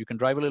bit, you can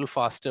drive a little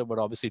faster, but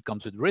obviously it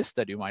comes with risk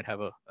that you might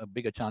have a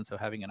bigger chance of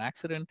having an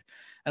accident.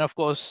 And of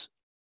course,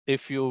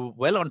 if you're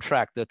well on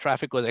track, the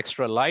traffic was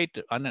extra light,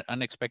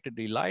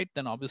 unexpectedly light,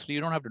 then obviously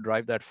you don't have to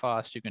drive that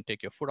fast. You can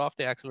take your foot off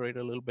the accelerator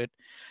a little bit.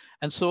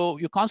 And so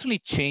you're constantly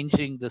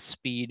changing the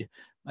speed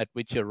at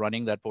which you're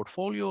running that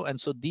portfolio. And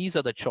so these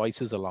are the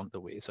choices along the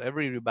way. So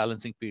every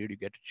rebalancing period, you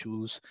get to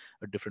choose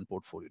a different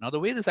portfolio. Now, the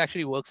way this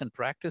actually works in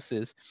practice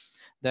is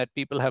that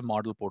people have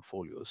model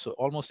portfolios. So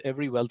almost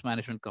every wealth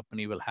management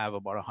company will have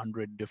about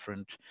 100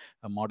 different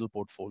model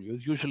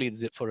portfolios.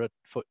 Usually for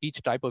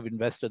each type of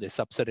investor, they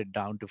subset it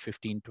down to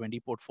 15, 20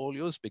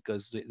 portfolios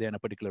because they're in a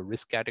particular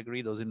risk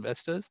category, those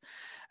investors.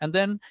 And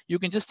then you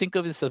can just think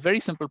of it as a very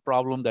simple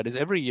problem that is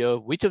every year,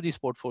 which of these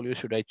portfolios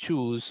should I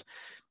choose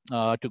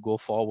to go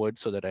forward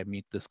so that I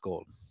meet this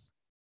goal?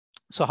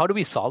 So how do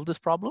we solve this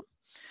problem?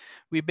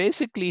 We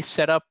basically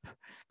set up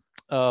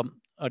a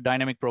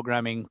dynamic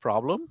programming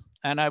problem.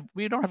 And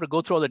we don't have to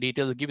go through all the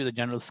details. I'll give you the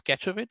general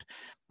sketch of it.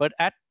 But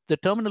at the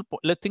terminal,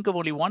 let's think of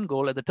only one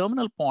goal. At the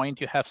terminal point,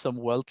 you have some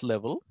wealth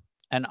level.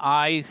 And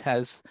I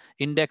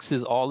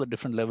indexes all the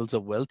different levels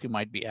of wealth you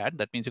might be at.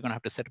 That means you're going to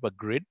have to set up a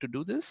grid to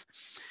do this.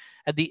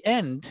 At the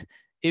end,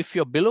 if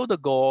you're below the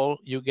goal,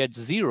 you get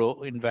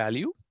 0 in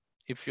value.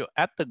 If you're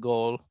at the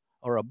goal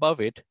or above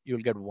it,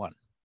 you'll get 1.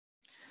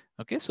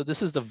 Okay, so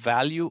this is the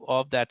value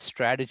of that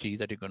strategy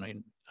that you're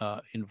going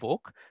to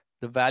invoke.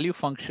 The value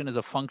function is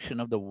a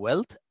function of the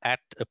wealth at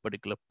a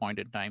particular point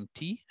in time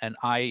t, and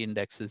I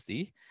indexes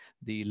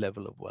the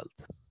level of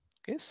wealth.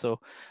 Okay, so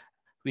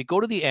we go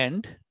to the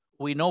end.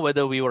 We know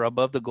whether we were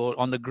above the goal.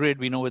 On the grid,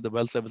 we know whether the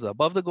wealth level is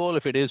above the goal.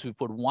 If it is, we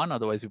put 1,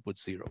 otherwise we put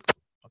 0.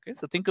 Okay,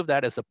 so think of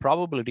that as the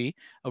probability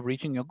of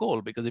reaching your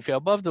goal, because if you're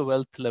above the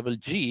wealth level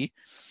G,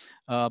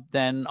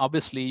 then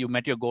obviously you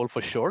met your goal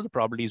for sure, the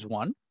probability is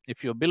 1.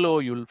 If you're below,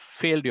 you'll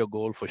failed your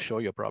goal for sure,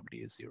 your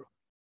probability is 0.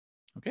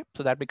 Okay,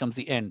 so that becomes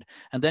the end.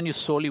 And then you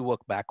slowly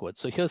work backwards.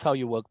 So here's how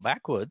you work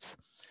backwards.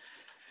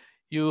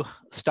 You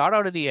start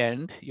out at the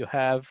end, you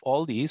have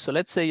all these. So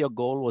let's say your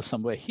goal was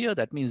somewhere here.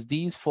 That means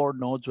these 4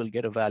 nodes will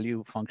get a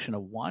value function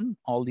of 1.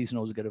 All these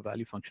nodes get a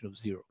value function of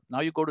 0. Now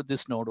you go to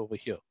this node over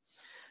here.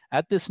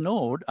 At this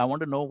node, I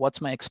want to know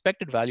what's my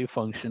expected value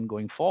function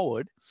going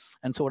forward.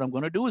 And so what I'm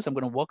going to do is I'm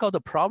going to work out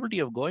the probability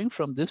of going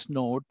from this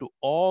node to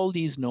all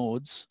these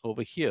nodes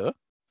over here.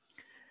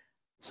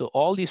 So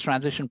all these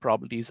transition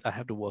probabilities I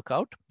have to work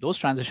out. Those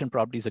transition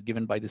probabilities are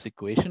given by this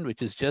equation,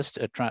 which is just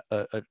a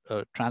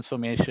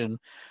transformation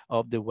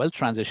of the wealth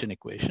transition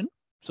equation.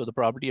 So the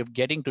probability of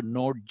getting to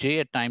node J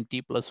at time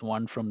t plus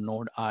 1 from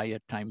node I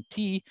at time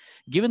t,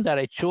 given that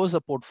I chose a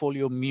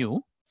portfolio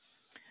mu,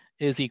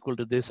 is equal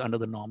to this under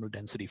the normal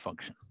density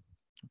function.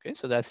 Okay,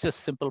 so that's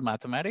just simple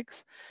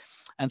mathematics.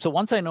 And so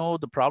once I know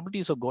the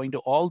probabilities of going to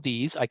all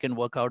these, I can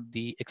work out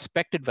the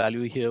expected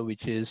value here,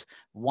 which is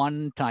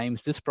 1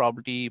 times this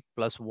probability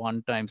plus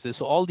 1 times this.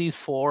 So all these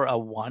 4 are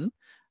 1.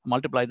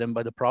 Multiply them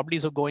by the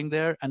probabilities of going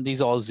there, and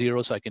these are all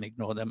 0, so I can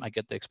ignore them. I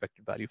get the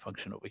expected value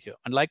function over here.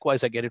 And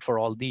likewise, I get it for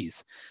all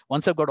these.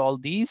 Once I've got all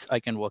these,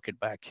 I can work it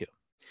back here.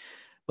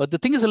 But the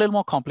thing is a little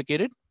more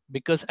complicated,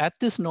 because at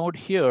this node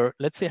here,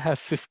 let's say I have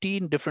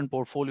 15 different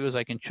portfolios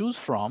I can choose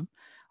from.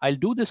 I'll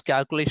do this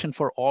calculation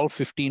for all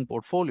 15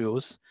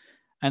 portfolios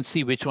and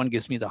see which one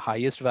gives me the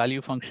highest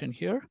value function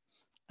here.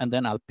 And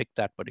then I'll pick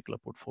that particular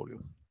portfolio.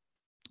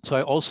 So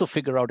I also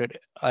figure out it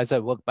as I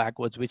work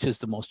backwards, which is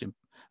the most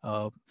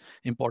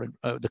important,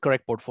 the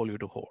correct portfolio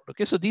to hold.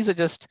 Okay, so these are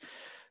just,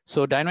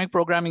 so dynamic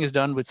programming is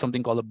done with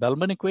something called the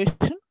Bellman equation.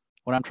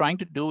 What I'm trying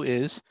to do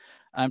is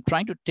I'm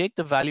trying to take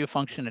the value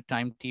function at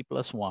time t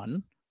plus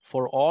 1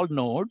 for all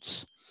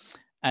nodes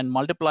and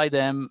multiply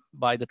them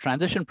by the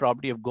transition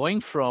probability of going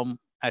from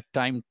at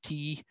time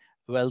t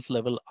wealth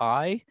level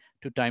I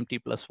to time t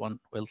plus 1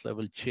 wealth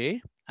level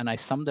j, and I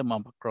sum them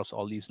up across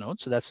all these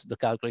nodes. So that's the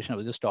calculation I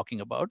was just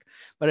talking about.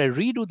 But I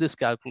redo this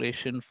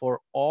calculation for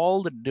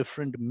all the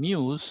different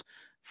mu's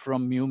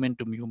from mu min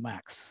to mu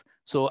max.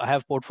 So I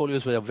have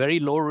portfolios with a very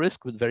low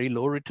risk with very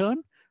low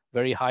return,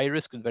 very high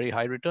risk with very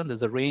high return.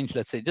 There's a range,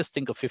 let's say, just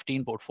think of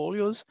 15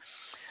 portfolios.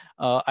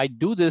 I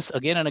do this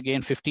again and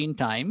again 15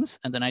 times,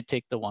 and then I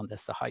take the one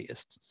that's the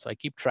highest. So I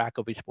keep track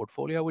of which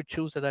portfolio I would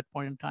choose at that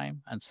point in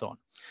time, and so on.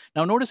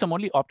 Now notice I'm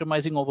only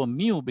optimizing over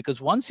mu,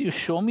 because once you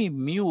show me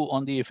mu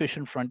on the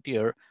efficient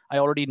frontier, I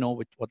already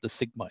know what the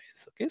sigma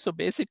is. Okay, so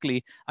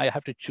basically I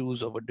have to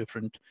choose over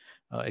different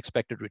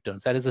expected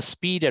returns. That is the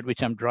speed at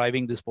which I'm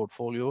driving this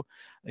portfolio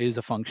is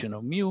a function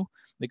of mu,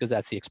 because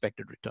that's the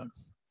expected return.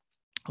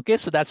 Okay,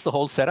 so that's the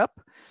whole setup.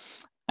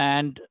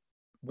 And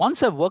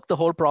once I've worked the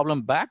whole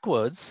problem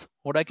backwards,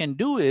 what I can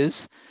do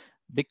is,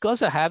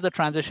 because I have the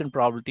transition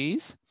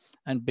probabilities,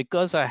 and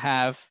because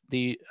I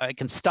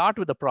can start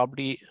with the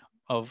probability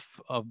of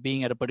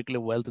being at a particular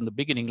wealth in the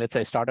beginning. Let's say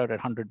I start out at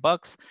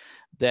 $100,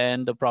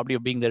 then the probability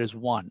of being there is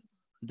 1.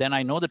 Then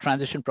I know the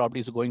transition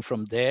probabilities are going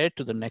from there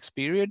to the next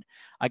period.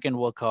 I can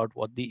work out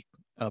what the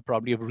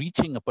probability of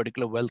reaching a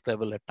particular wealth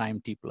level at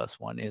time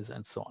t+1 is,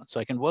 and so on. So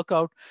I can work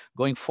out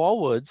going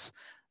forwards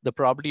the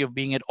probability of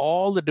being at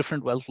all the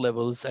different wealth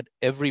levels at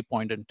every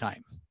point in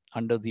time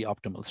under the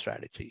optimal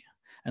strategy.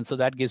 And so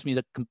that gives me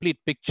the complete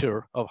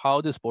picture of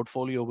how this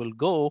portfolio will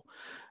go,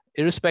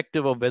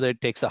 irrespective of whether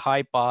it takes a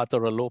high path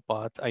or a low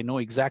path. I know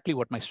exactly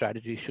what my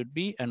strategy should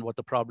be and what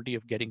the probability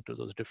of getting to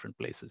those different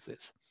places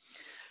is.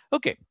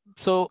 Okay,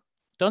 so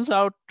turns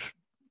out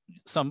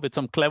with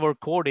some clever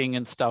coding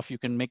and stuff, you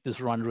can make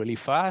this run really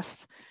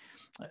fast.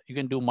 You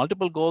can do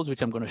multiple goals,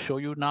 which I'm going to show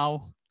you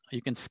now.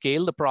 You can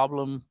scale the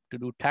problem to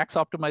do tax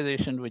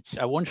optimization, which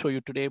I won't show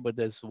you today, but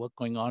there's work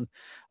going on.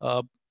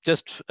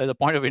 Just as a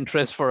point of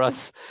interest for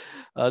us,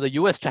 the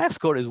US tax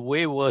code is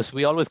way worse.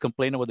 We always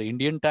complain about the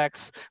Indian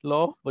tax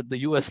law, but the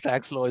US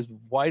tax law is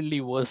wildly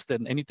worse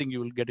than anything you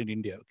will get in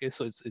India. Okay,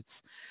 so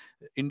it's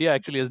India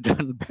actually has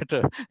done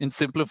better in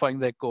simplifying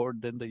their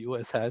code than the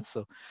US has.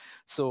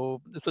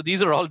 So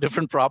these are all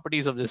different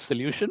properties of this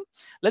solution.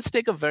 Let's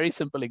take a very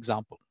simple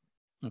example.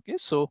 Okay,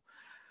 so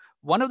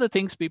one of the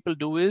things people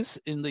do is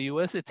in the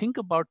US, they think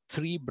about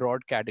three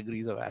broad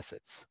categories of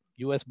assets: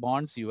 US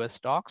bonds, US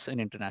stocks, and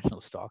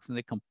international stocks, and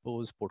they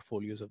compose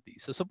portfolios of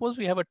these. So suppose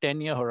we have a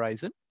 10-year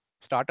horizon,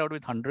 start out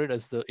with 100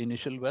 as the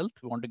initial wealth.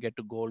 We want to get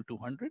to goal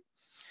 200.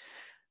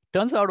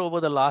 Turns out over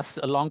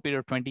a long period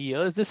of 20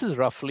 years, this is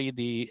roughly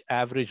the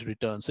average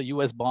return. So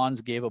US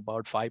bonds gave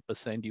about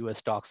 5%, US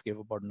stocks gave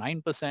about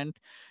 9%,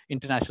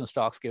 international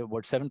stocks gave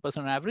about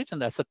 7% average,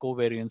 and that's the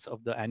covariance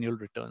of the annual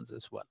returns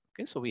as well.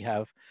 Okay, so we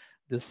have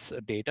this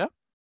data.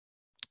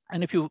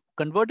 And if you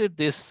converted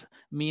this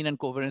mean and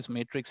covariance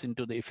matrix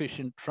into the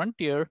efficient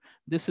frontier,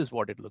 this is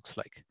what it looks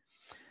like.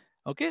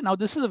 Okay, now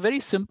this is a very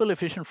simple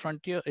efficient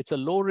frontier. It's a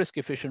low risk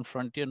efficient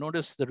frontier.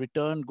 Notice the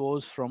return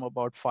goes from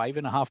about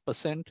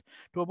 5.5%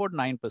 to about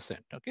 9%.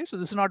 Okay, so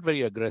this is not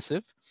very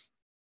aggressive.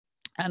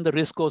 And the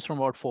risk goes from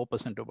about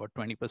 4% to about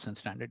 20%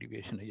 standard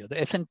deviation a year.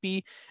 The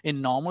S&P in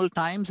normal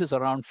times is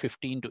around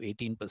 15 to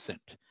 18%.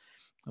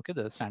 Okay,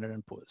 the Standard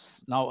 &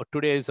 Poor's. Now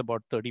today is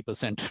about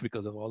 30%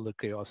 because of all the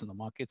chaos in the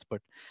markets,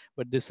 but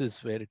this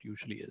is where it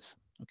usually is.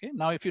 Okay,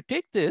 now if you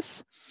take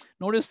this,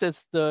 notice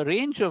that the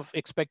range of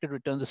expected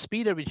returns, the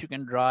speed at which you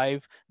can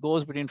drive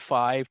goes between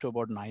 5 to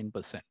about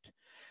 9%.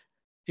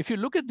 If you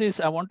look at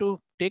this, I want to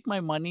take my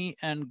money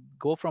and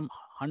go from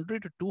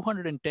 100 to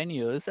 210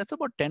 years. That's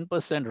about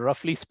 10%,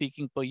 roughly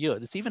speaking, per year.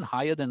 It's even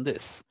higher than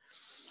this.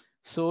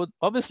 So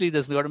obviously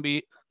there's going to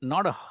be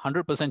not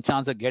 100%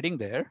 chance of getting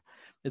there.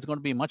 It's going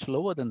to be much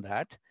lower than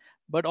that.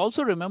 But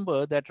also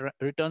remember that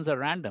returns are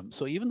random.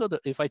 So even though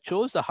if I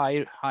chose the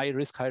high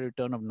risk, high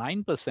return of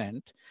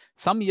 9%,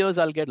 some years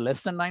I'll get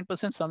less than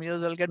 9%, some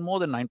years I'll get more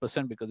than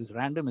 9% because it's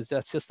random.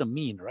 That's just the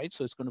mean, right?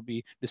 So it's going to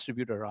be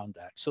distributed around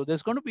that. So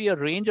there's going to be a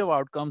range of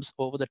outcomes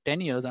over the 10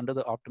 years under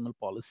the optimal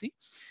policy,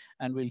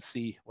 and we'll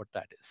see what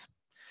that is.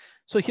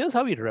 So here's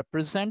how we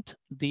represent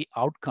the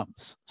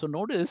outcomes. So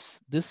notice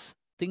this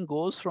thing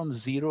goes from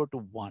 0 to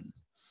 1.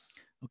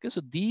 Okay,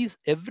 so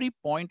every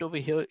point over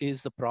here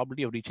is the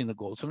probability of reaching the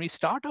goal. So when we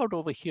start out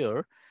over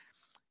here,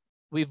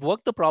 we've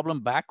worked the problem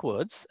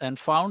backwards and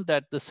found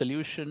that the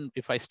solution,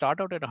 if I start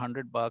out at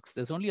 $100,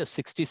 there's only a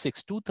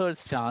 66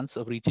 2/3 chance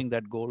of reaching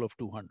that goal of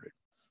 200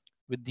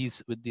 with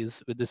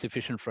this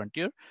efficient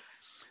frontier.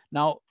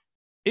 Now,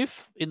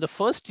 if in the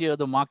first year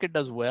the market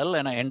does well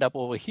and I end up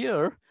over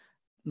here,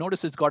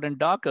 notice it's gotten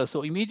darker.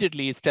 So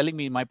immediately it's telling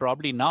me my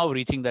probability now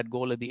reaching that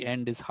goal at the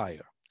end is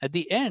higher. At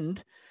the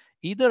end,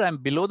 either I'm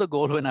below the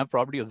goal when I have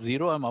probability of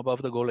 0, I'm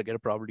above the goal, I get a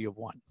probability of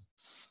 1.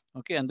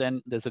 Okay, and then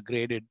there's a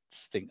graded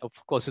thing. Of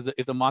course,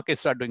 if the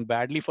markets start doing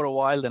badly for a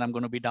while, then I'm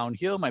going to be down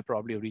here. My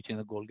probability of reaching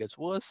the goal gets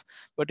worse,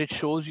 but it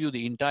shows you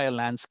the entire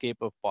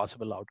landscape of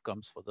possible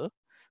outcomes for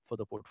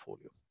the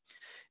portfolio.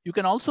 You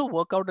can also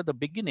work out at the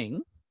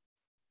beginning.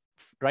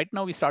 Right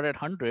now we start at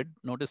 100.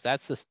 Notice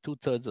that's just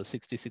 2/3 or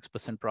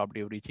 66%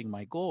 probability of reaching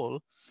my goal.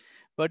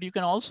 But you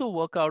can also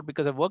work out,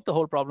 because I've worked the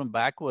whole problem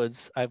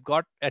backwards, I've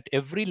got at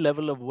every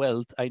level of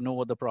wealth, I know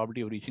what the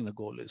probability of reaching the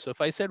goal is. So if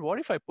I said, what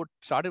if I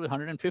started with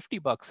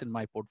 $150 in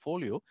my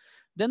portfolio,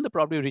 then the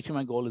probability of reaching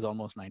my goal is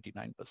almost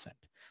 99%.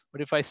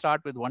 But if I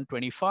start with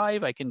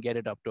 125, I can get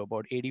it up to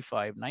about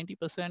 85,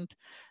 90%,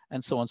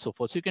 and so on and so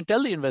forth. So you can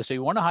tell the investor,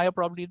 you want a higher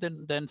probability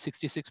than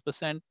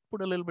 66%,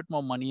 put a little bit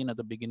more money in at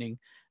the beginning,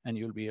 and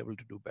you'll be able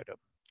to do better.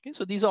 Okay,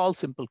 so these are all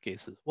simple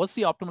cases. What's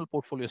the optimal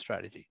portfolio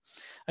strategy?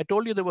 I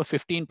told you there were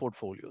 15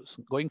 portfolios,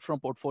 going from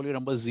portfolio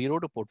number 0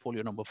 to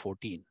portfolio number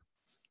 14.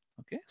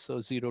 Okay,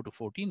 so 0 to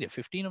 14, there are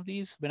 15 of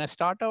these. When I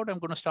start out, I'm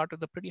going to start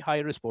with a pretty high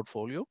risk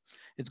portfolio.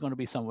 It's going to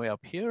be somewhere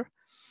up here.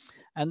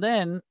 And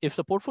then if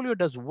the portfolio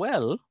does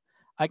well,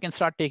 I can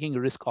start taking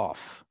risk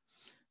off.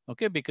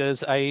 Okay,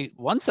 because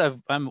once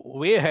I'm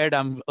way ahead,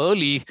 I'm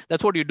early.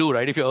 That's what you do,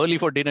 right? If you're early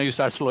for dinner, you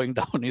start slowing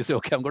down. You say,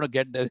 okay, I'm going to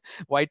get there.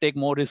 Why take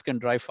more risk and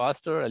drive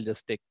faster? I'll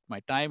just take my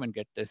time and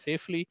get there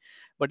safely.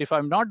 But if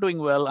I'm not doing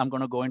well, I'm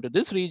going to go into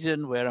this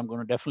region where I'm going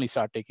to definitely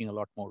start taking a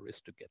lot more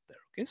risk to get there.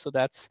 Okay, so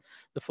that's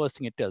the first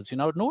thing it tells you.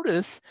 Now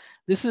notice,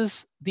 this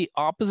is the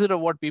opposite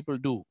of what people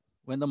do.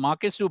 When the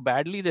markets do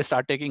badly, they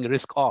start taking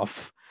risk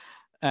off.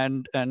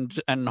 and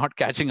not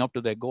catching up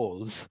to their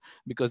goals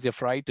because they're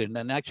frightened.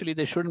 And actually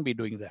they shouldn't be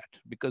doing that,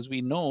 because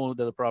we know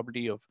that the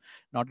probability of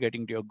not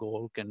getting to your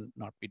goal can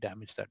not be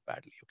damaged that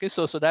badly. Okay,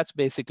 so that's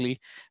basically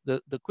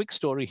the quick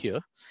story here.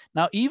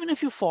 Now, even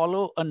if you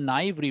follow a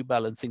naive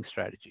rebalancing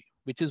strategy,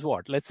 which is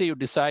what, let's say you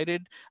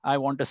decided I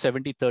want a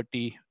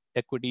 70-30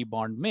 equity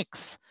bond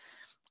mix,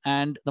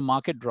 and the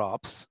market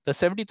drops, the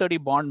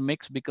 70-30 bond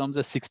mix becomes a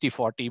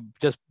 60-40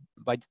 just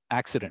by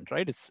accident,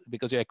 right? It's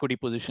because your equity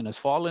position has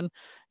fallen.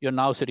 You're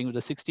now sitting with a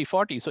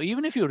 60-40. So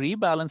even if you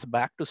rebalance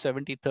back to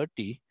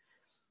 70-30,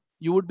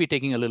 you would be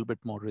taking a little bit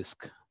more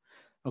risk.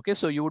 Okay,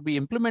 so you would be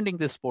implementing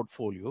this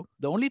portfolio.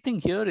 The only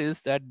thing here is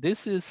that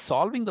this is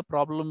solving the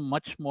problem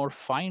much more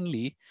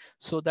finely,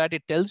 so that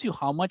it tells you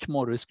how much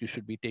more risk you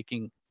should be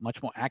taking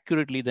much more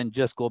accurately than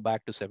just go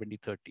back to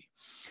 70-30.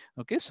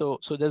 Okay, so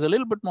there's a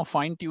little bit more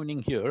fine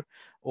tuning here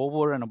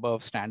over and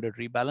above standard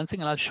rebalancing,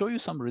 and I'll show you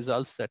some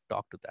results that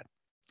talk to that.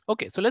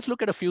 Okay, so let's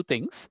look at a few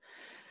things.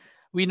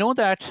 We know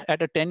that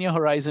at a 10-year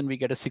horizon, we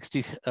get a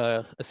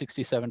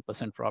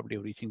 67% probability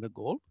of reaching the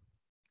goal.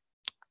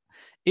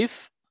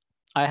 If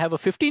I have a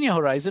 15-year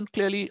horizon,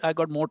 clearly I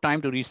got more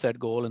time to reach that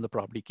goal and the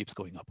probability keeps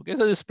going up. Okay,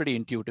 so this is pretty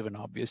intuitive and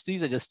obvious.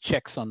 These are just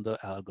checks on the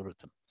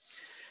algorithm.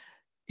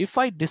 If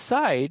I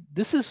decide,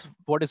 this is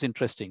what is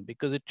interesting,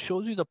 because it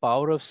shows you the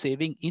power of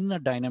saving in a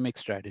dynamic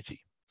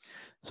strategy.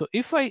 So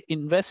if I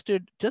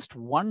invested just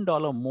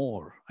 $1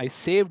 more, I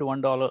saved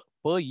 $1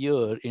 per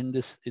year in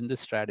this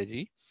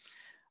strategy,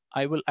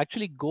 I will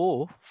actually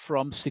go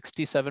from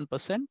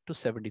 67% to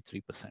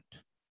 73%.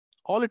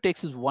 All it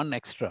takes is one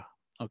extra,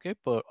 okay,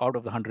 per out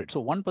of the 100.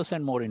 So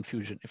 1% more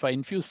infusion. If I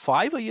infuse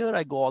 5 a year,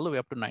 I go all the way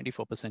up to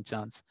 94%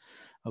 chance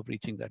of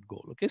reaching that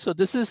goal. Okay, so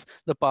this is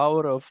the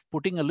power of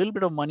putting a little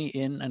bit of money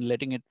in and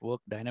letting it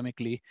work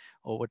dynamically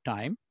over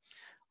time.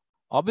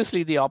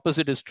 Obviously, the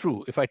opposite is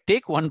true. If I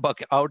take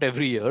 $1 out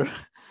every year,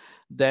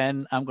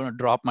 then I'm going to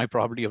drop my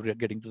probability of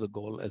getting to the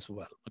goal as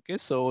well. Okay,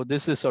 so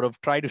this is sort of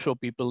try to show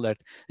people that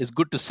it's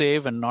good to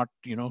save and not,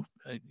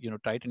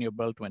 tighten your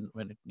belt when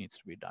it needs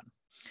to be done.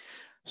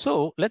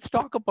 So let's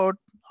talk about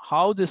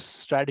how this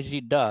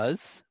strategy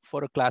does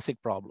for a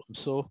classic problem.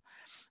 So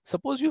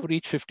suppose you've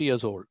reached 50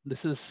 years old.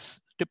 This is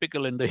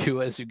typical in the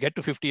US. You get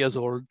to 50 years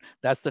old.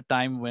 That's the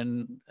time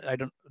when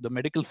the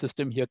medical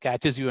system here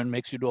catches you and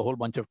makes you do a whole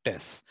bunch of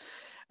tests.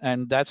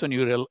 And that's when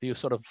you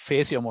sort of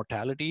face your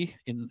mortality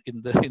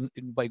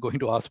by going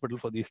to hospital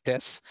for these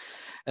tests.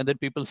 And then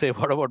people say,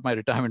 what about my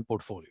retirement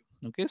portfolio?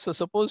 Okay, so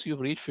suppose you've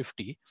reached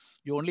 50,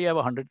 you only have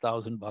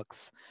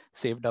 $100,000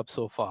 saved up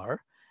so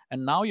far.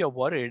 And now you're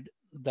worried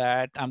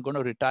that I'm going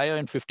to retire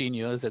in 15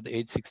 years at the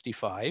age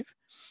 65.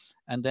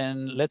 And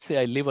then let's say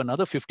I live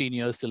another 15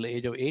 years till the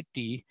age of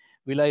 80,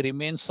 will I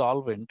remain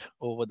solvent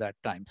over that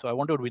time? So I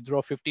want to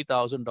withdraw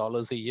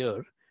 $50,000 a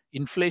year,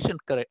 inflation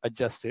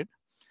adjusted,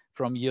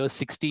 from year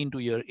 16 to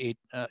year 8,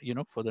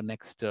 for the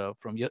next,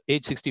 from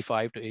age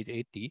 65 to age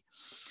 80.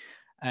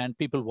 And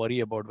people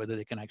worry about whether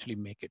they can actually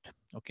make it.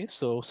 Okay,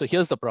 so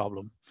here's the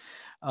problem.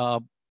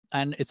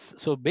 And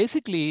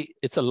basically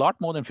it's a lot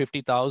more than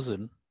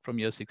 50,000 from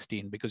year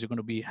 16, because you're going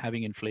to be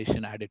having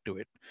inflation added to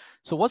it.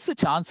 So what's the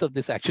chance of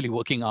this actually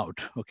working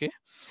out? Okay,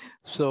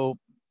 so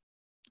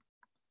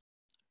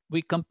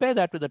we compare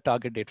that with the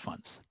target date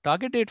funds.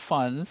 Target date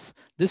funds,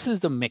 this is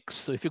the mix.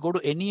 So if you go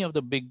to any of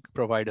the big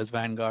providers,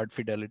 Vanguard,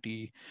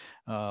 Fidelity,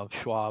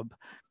 Schwab,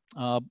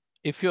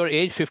 if you're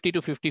age 50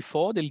 to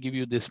 54, they'll give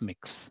you this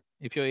mix.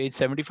 If you're age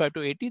 75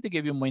 to 80, they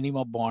give you many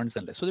more bonds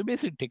and less. So they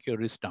basically take your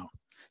risk down.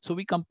 So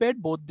we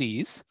compared both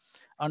these.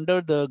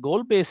 Under the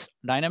goal-based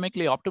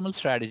dynamically optimal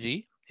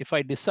strategy, if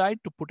I decide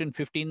to put in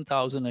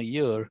 15,000 a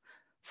year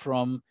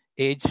from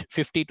age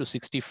 50 to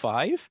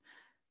 65,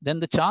 then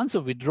the chance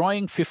of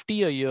withdrawing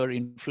 50 a year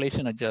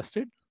inflation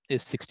adjusted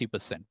is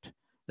 60%.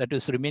 That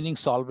is remaining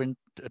solvent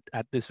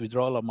at this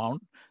withdrawal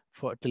amount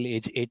for till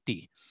age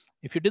 80.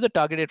 If you did the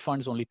targeted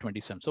funds, only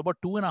 27. So about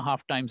 2.5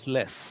 times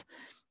less.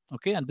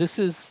 Okay, and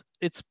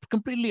it's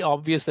completely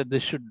obvious that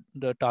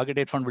the target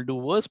date fund will do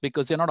worse,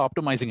 because they're not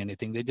optimizing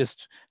anything. They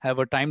just have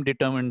a time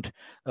determined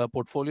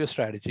portfolio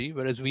strategy,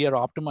 whereas we are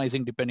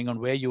optimizing depending on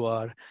where you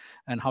are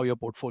and how your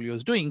portfolio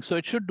is doing. So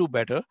it should do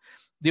better.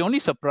 The only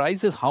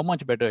surprise is how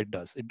much better it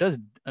does. It does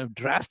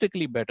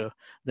drastically better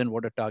than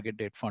what a target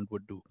date fund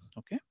would do.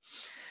 Okay.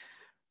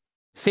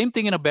 Same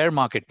thing in a bear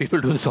market. People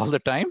do this all the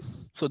time.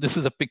 So this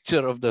is a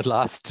picture of the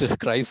last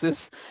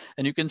crisis.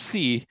 And you can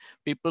see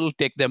people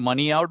take their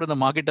money out when the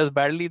market does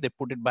badly. They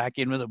put it back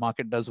in when the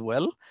market does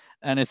well.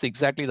 And it's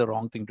exactly the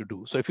wrong thing to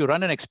do. So if you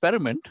run an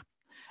experiment,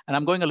 and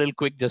I'm going a little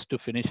quick just to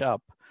finish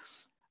up.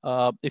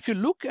 If you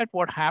look at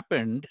what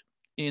happened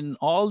in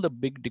all the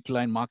big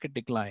market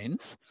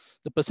declines,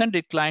 the percent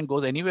decline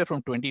goes anywhere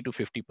from 20 to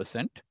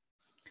 50%.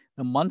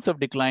 The months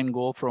of decline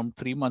go from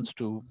 3 months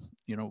to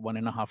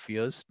 1.5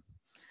 years.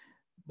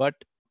 But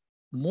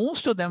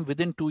most of them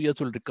within 2 years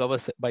will recover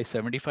by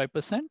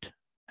 75%.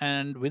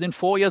 And within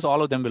 4 years,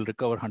 all of them will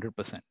recover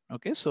 100%.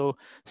 Okay, so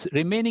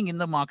remaining in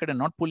the market and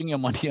not pulling your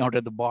money out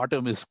at the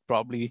bottom is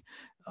probably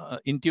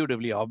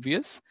intuitively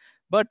obvious.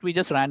 But we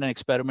just ran an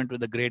experiment with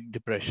the Great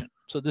Depression.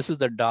 So this is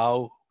the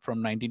Dow from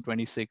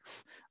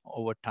 1926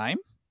 over time.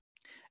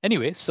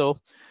 Anyway, so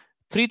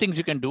three things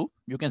you can do.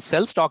 You can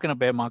sell stock in a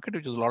bear market,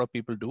 which is a lot of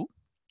people do,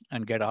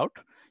 and get out.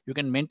 You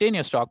can maintain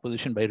your stock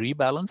position by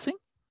rebalancing.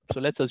 So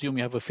let's assume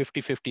you have a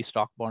 50-50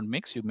 stock bond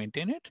mix, you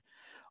maintain it.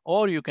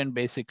 Or you can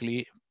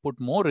basically put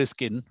more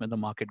risk in when the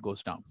market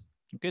goes down,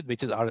 okay,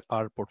 which is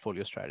our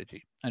portfolio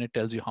strategy. And it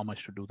tells you how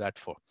much to do that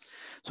for.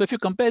 So if you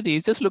compare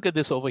these, just look at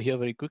this over here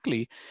very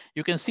quickly.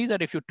 You can see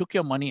that if you took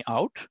your money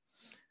out,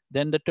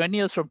 then the 10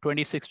 years from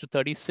 26 to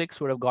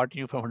 36 would have gotten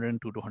you from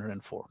 102 to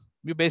 104.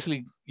 You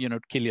basically,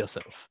 kill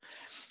yourself.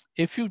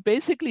 If you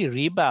basically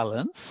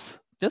rebalance,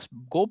 just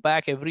go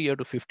back every year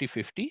to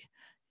 50-50,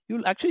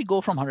 you'll actually go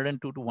from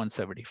 102 to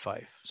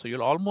 175. So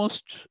you'll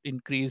almost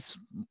increase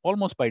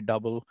almost by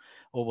double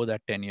over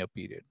that 10-year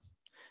period.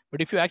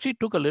 But if you actually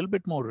took a little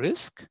bit more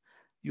risk,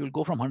 you'll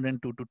go from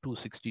 102 to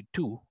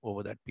 262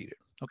 over that period.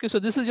 Okay, so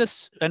this is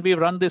just, and we've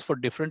run this for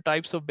different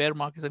types of bear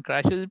markets and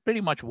crashes. It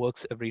pretty much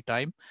works every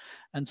time.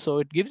 And so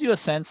it gives you a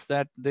sense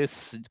that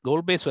this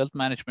goal-based wealth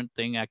management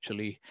thing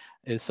actually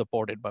is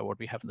supported by what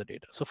we have in the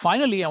data. So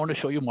finally, I want to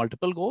show you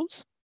multiple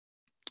goals.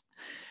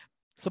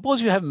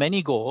 Suppose you have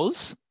many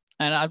goals,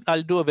 and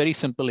I'll do a very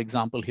simple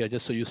example here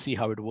just so you see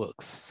how it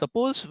works.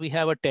 Suppose we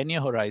have a 10-year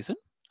horizon.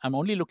 I'm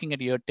only looking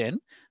at year 10.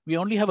 We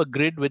only have a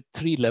grid with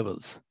 3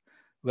 levels.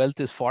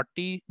 Wealth is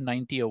 40,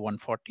 90, or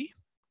 140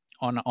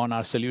 on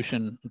our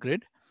solution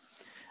grid.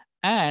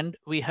 And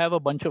we have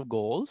a bunch of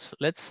goals.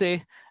 Let's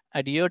say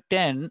at year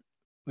 10,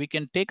 we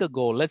can take a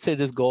goal. Let's say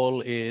this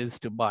goal is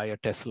to buy a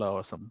Tesla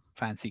or some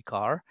fancy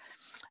car.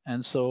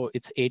 And so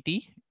it's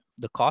 80,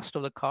 the cost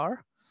of the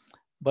car,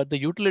 but the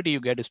utility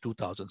you get is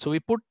 2,000. So we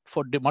put,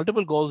 for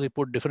multiple goals, we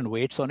put different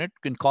weights on it.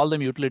 You can call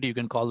them utility, you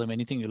can call them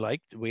anything you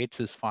like. Weights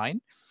is fine.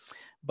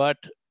 But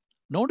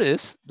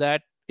notice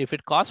that if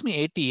it costs me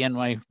 80 and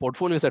my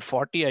portfolio is at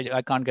 40,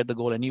 I can't get the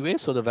goal anyway.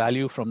 So the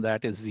value from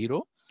that is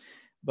 0.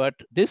 But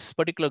this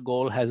particular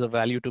goal has a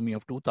value to me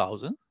of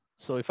 2,000.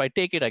 So if I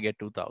take it, I get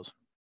 2,000.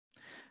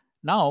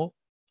 Now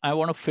I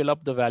want to fill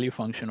up the value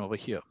function over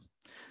here.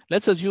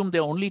 Let's assume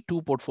there are only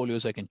 2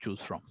 portfolios I can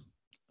choose from.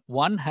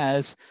 One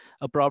has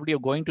a probability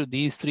of going to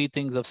these 3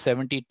 things of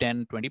 70,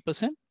 10,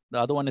 20%. The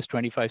other one is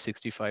 25,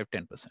 65,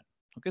 10%.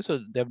 Okay, so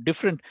they have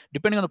different,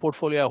 depending on the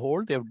portfolio I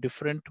hold, they have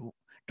different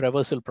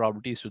traversal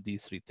probabilities to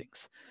these 3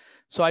 things.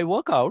 So I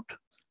work out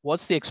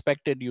what's the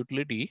expected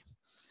utility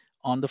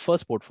on the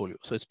first portfolio.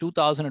 So it's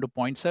 2,000 into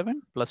 0.7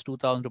 plus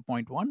 2,000 to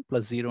 0.1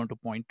 plus 0 into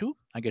 0.2.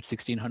 I get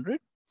 1,600.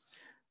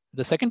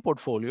 The second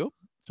portfolio,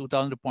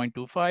 2,000 to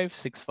 0.25,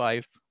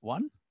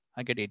 651.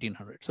 I get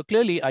 1,800. So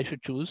clearly I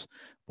should choose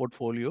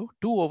portfolio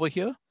 2 over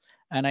here.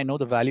 And I know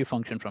the value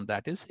function from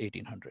that is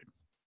 1,800.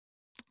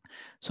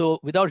 So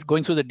without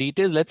going through the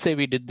details, let's say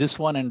we did this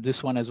one and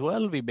this one as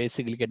well. We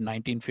basically get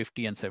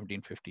 1,950 and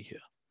 1,750 here.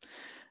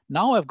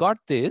 Now I've got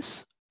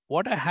this.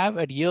 What I have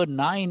at year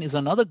 9 is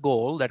another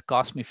goal that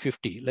cost me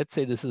 50. Let's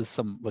say this is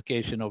some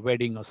vacation or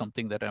wedding or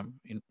something that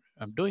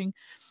I'm doing.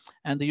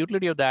 And the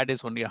utility of that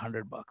is only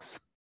 $100.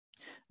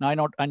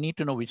 Now I need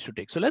to know which to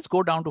take. So let's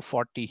go down to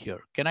 40 here.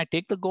 Can I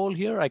take the goal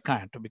here? I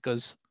can't,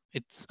 because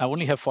I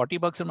only have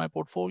 $40 in my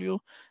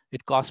portfolio.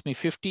 It cost me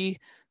 50.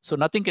 So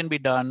nothing can be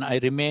done. I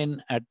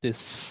remain at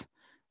this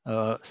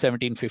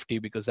 1,750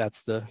 because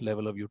that's the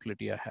level of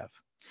utility I have.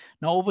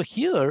 Now over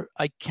here,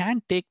 I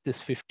can take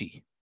this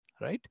 50,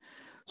 right?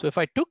 So if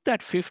I took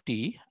that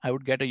 50, I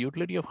would get a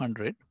utility of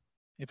 100.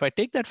 If I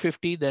take that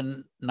 50,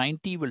 then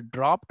 90 will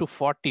drop to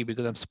 40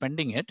 because I'm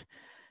spending it.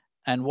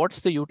 And what's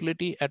the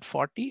utility at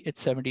 40?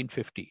 It's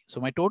 1,750. So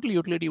my total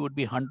utility would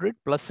be 100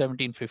 plus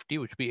 1,750,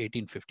 which would be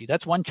 1,850.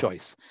 That's one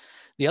choice.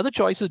 The other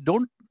choice is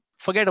don't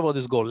forget about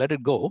this goal, let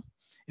it go.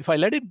 If I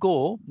let it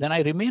go, then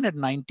I remain at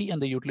 90 and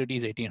the utility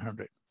is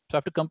 1,800. So I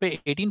have to compare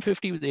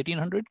 1,850 with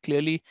 1,800.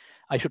 Clearly,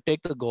 I should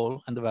take the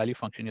goal and the value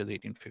function is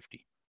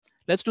 1,850.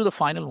 Let's do the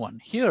final one.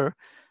 Here,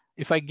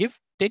 if I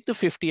take the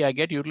 50, I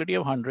get utility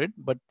of 100,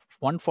 but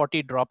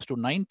 140 drops to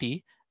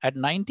 90. At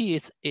 90,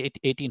 it's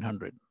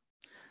 1,800.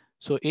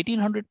 So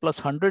 1,800 plus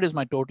 100 is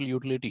my total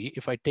utility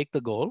if I take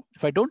the goal.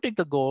 If I don't take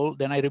the goal,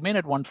 then I remain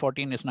at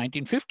 114 is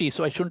 1,950.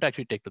 So I shouldn't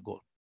actually take the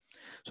goal.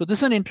 So this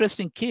is an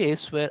interesting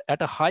case where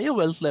at a higher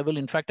wealth level,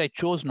 in fact, I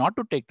chose not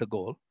to take the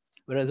goal.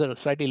 Whereas at a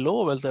slightly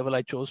lower wealth level,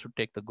 I chose to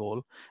take the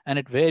goal, and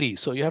it varies.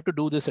 So you have to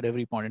do this at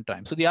every point in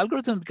time. So the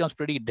algorithm becomes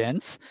pretty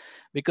dense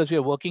because we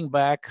are working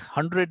back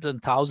hundreds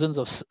and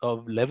thousands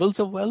of levels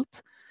of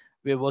wealth.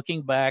 We are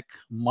working back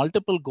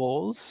multiple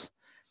goals,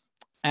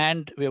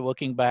 and we're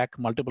working back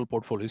multiple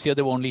portfolios. Here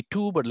there were only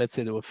 2, but let's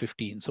say there were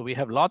 15. So we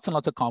have lots and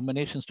lots of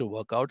combinations to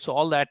work out. So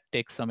all that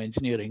takes some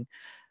engineering,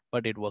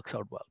 but it works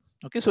out well.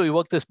 Okay, so we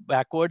work this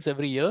backwards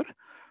every year.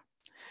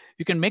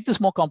 You can make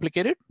this more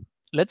complicated.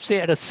 Let's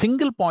say at a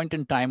single point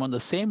in time on the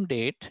same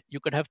date, you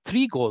could have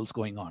 3 goals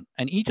going on,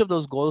 and each of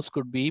those goals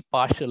could be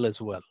partial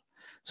as well.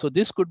 So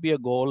this could be a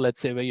goal, let's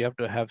say, where you have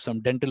to have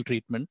some dental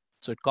treatment.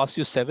 So it costs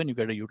you 7, you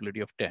get a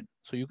utility of 10.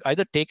 So you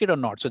either take it or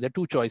not. So there are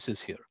 2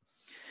 choices here.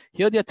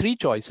 Here there are 3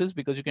 choices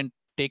because you can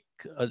take,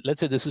 let's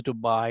say this is to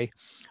buy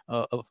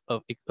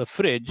a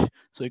fridge.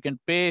 So you can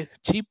pay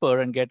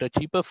cheaper and get a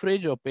cheaper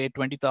fridge, or pay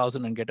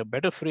 20,000 and get a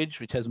better fridge,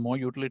 which has more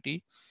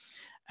utility.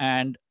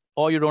 And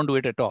or you don't do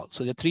it at all.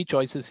 So there are 3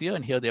 choices here,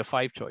 and here there are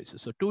 5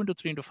 choices. So 2 into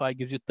 3 into 5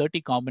 gives you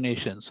 30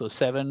 combinations. So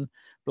 7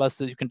 plus,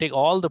 you can take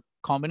all the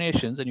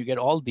combinations and you get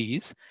all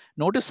these.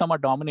 Notice some are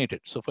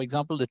dominated. So for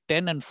example, the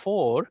 10 and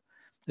 4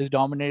 is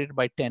dominated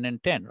by 10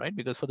 and 10, right?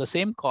 Because for the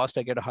same cost,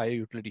 I get a higher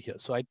utility here.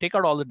 So I take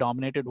out all the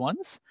dominated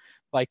ones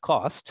by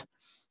cost.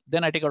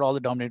 Then I take out all the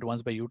dominated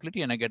ones by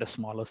utility, and I get a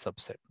smaller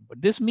subset.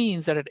 But this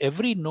means that at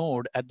every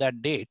node at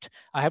that date,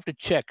 I have to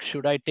check,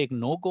 should I take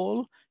no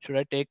goal? Should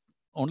I take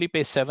only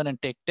pay 7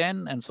 and take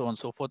 10, and so on and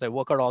so forth. I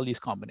work out all these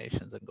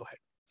combinations and go ahead.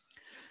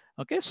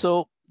 Okay,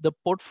 so the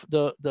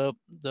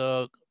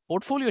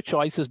portfolio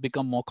choices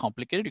become more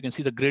complicated. You can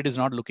see the grid is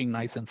not looking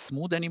nice and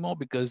smooth anymore,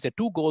 because there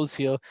are 2 goals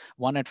here,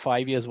 one at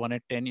 5 years, one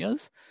at 10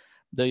 years.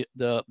 The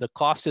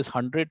cost is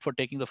 100 for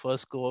taking the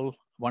first goal,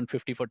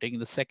 150 for taking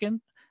the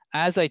second.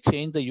 As I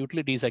change the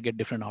utilities, I get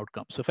different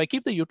outcomes. So if I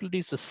keep the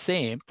utilities the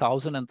same,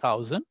 1,000 and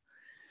 1,000,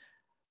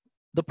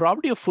 the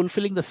probability of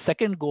fulfilling the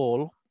second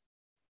goal,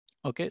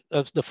 okay,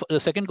 the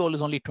second goal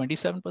is only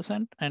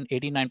 27% and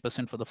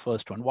 89% for the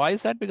first one. Why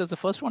is that? Because the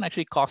first one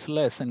actually costs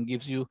less and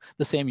gives you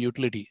the same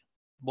utility.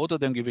 Both of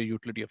them give you a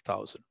utility of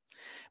 1,000.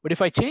 But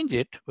if I change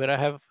it, where I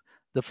have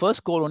the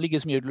first goal only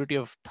gives me a utility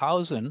of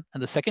 1,000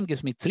 and the second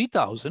gives me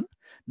 3,000,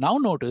 now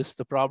notice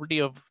the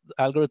probability of the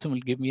algorithm will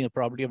give me a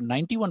probability of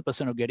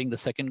 91% of getting the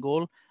second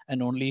goal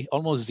and only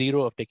almost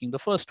 0 of taking the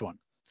first one,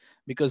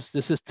 because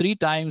this is 3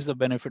 times the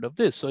benefit of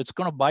this. So it's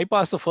going to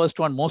bypass the first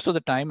one most of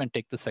the time and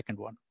take the second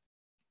one,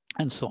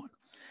 and so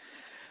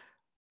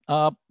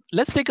on.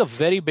 Let's take a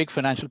very big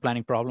financial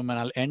planning problem, and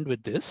I'll end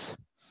with this.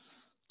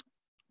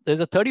 There's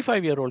a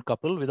 35-year-old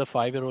couple with a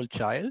 5-year-old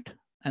child,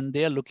 and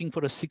they are looking for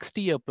a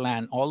 60-year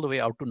plan all the way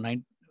out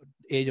to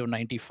age of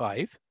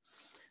 95.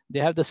 They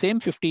have the same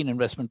 15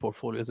 investment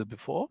portfolios as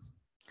before.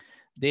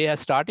 They are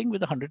starting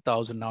with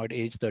 100,000 now at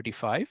age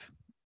 35.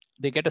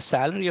 They get a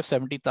salary of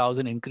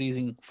 70,000,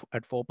 increasing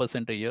at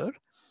 4% a year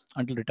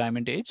until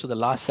retirement age. So the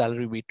last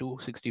salary will be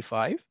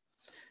 265.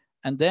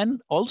 And then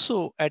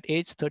also at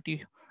age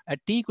 30, at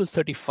t equals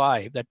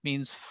 35, that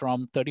means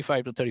from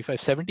 35 to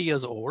 35, 70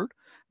 years old,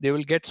 they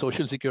will get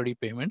social security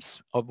payments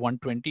of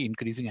 120,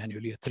 increasing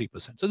annually at 3%.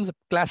 So this is a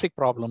classic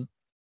problem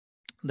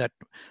that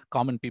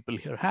common people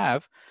here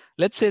have.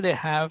 Let's say they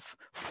have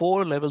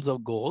 4 levels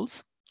of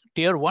goals.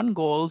 Tier 1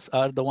 goals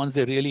are the ones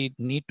they really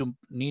need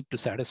to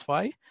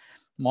satisfy: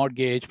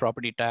 mortgage,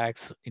 property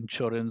tax,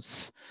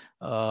 insurance,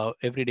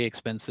 everyday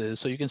expenses.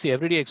 So you can see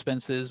everyday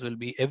expenses will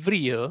be every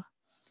year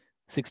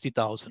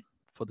 60,000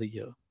 for the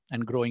year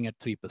and growing at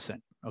 3%.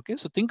 Okay,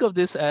 so think of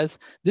this as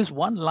this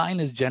one line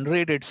has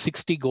generated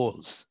 60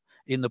 goals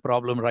in the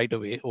problem right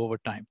away over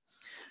time.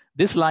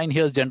 This line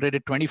here has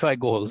generated 25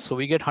 goals. So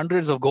we get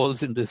hundreds of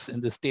goals in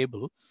this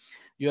table.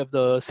 You have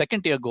the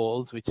second tier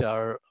goals, which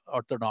are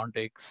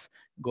orthodontics,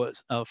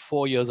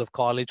 4 years of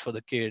college for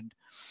the kid.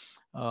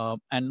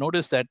 And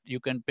notice that you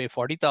can pay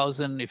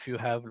 40,000 if you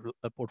have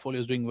a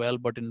portfolio is doing well,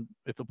 but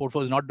if the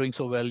portfolio is not doing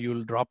so well,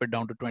 you'll drop it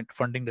down to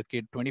funding the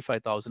kid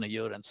 25,000 a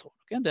year and so on.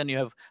 Okay, and then you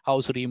have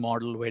house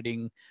remodel,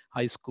 wedding,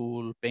 high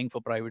school, paying for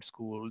private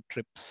school,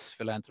 trips,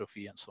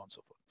 philanthropy, and so on and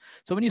so forth.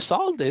 So when you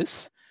solve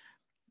this,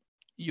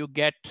 you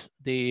get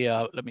the,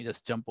 let me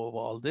just jump over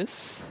all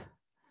this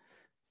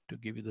to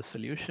give you the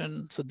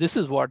solution. So this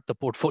is what the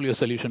portfolio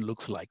solution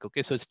looks like.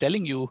 Okay, so it's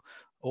telling you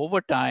over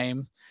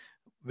time,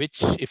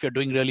 which if you're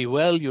doing really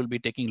well, you'll be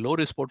taking low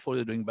risk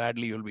portfolios, doing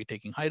badly, you'll be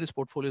taking high risk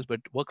portfolios, but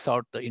it works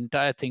out the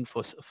entire thing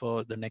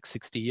for the next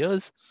 60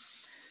 years.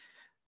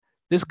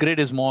 This grid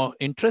is more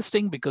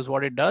interesting because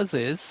what it does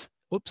is,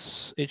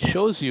 it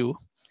shows you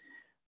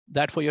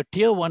that for your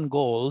tier 1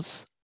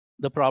 goals,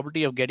 the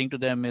probability of getting to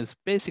them is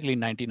basically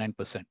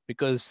 99%,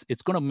 because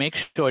it's going to make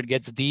sure it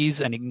gets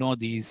these and ignore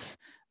these.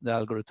 The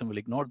algorithm will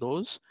ignore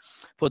those.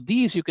 For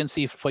these, you can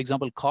see, for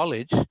example,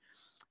 college,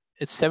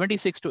 it's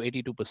 76 to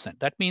 82%.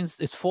 That means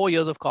it's 4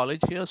 years of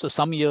college here. So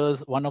some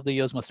years, one of the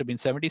years must have been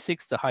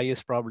 76. The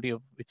highest probability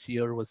of which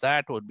year was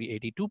that would be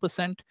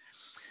 82%.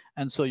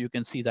 And so you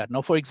can see that.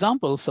 Now, for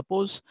example,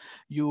 suppose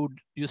you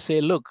say,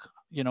 look,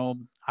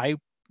 I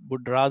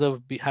would rather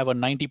have a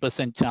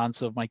 90%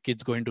 chance of my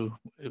kids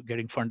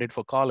getting funded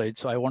for college.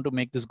 So I want to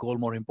make this goal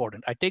more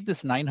important. I take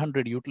this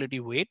 900 utility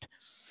weight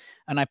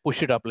and I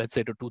push it up, let's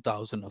say to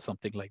 2000 or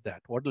something like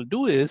that. What it'll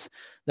do is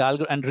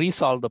and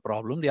resolve the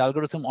problem. The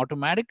algorithm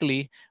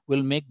automatically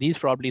will make these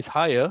probabilities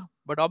higher,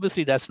 but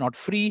obviously that's not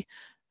free.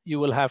 You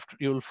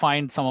will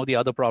find some of the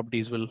other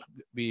properties will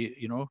be,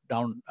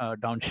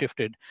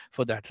 downshifted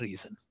for that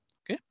reason.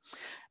 Okay.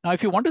 Now,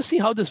 if you want to see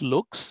how this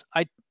looks,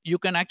 you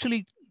can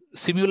actually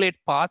simulate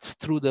paths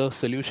through the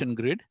solution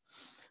grid.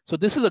 So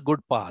this is a good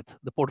path.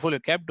 The portfolio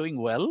kept doing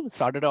well.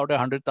 Started out at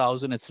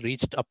 100,000. It's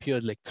reached up here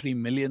like $3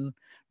 million.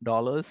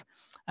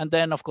 And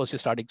then, of course, you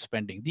started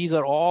spending. These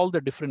are all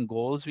the different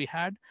goals we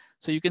had.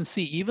 So you can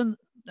see even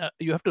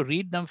you have to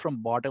read them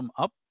from bottom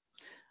up.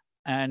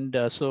 And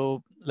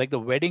so like the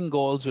wedding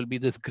goals will be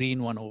this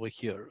green one over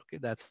here. Okay,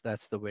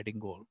 that's the wedding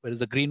goal. Whereas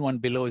the green one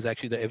below is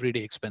actually the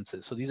everyday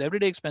expenses. So these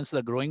everyday expenses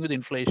are growing with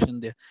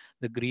inflation. They're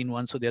the green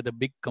one. So they're the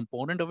big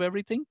component of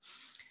everything.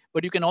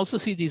 But you can also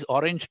see these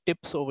orange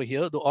tips over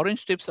here. The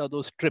orange tips are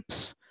those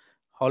trips,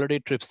 holiday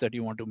trips that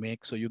you want to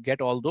make. So you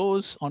get all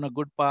those on a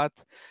good path.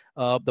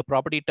 The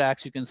property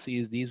tax you can see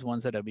is these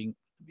ones that are being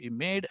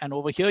made. And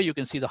over here, you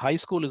can see the high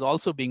school is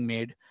also being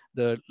made.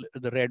 The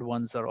red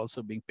ones are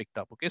also being picked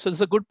up. Okay, so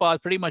it's a good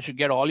path. Pretty much you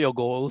get all your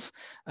goals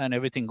and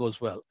everything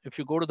goes well. If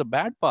you go to the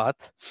bad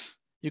path,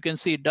 you can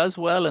see it does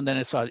well, and then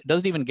it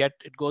doesn't even get,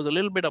 it goes a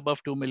little bit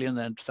above 2 million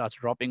and starts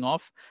dropping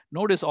off.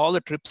 Notice all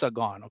the trips are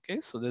gone. Okay,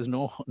 so there's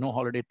no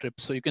holiday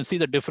trips. So you can see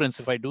the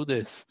difference if I do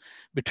this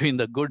between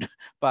the good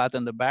path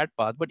and the bad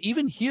path. But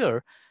even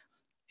here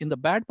in the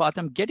bad path,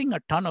 I'm getting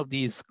a ton of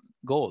these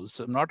goals.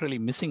 So I'm not really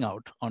missing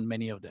out on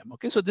many of them.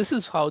 Okay, so this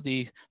is how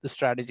the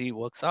strategy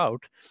works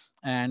out,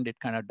 and it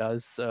kind of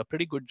does a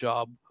pretty good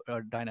job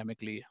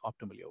dynamically,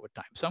 optimally over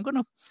time. So I'm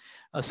going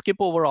to skip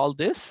over all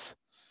this,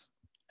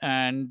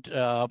 and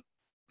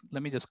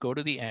let me just go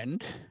to the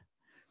end.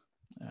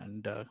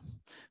 And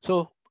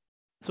so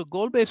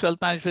goal-based wealth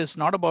management is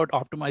not about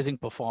optimizing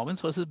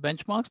performance versus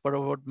benchmarks, but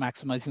about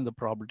maximizing the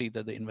probability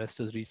that the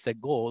investors reach their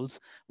goals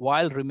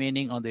while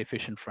remaining on the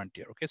efficient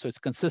frontier. Okay, so it's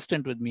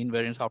consistent with mean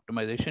variance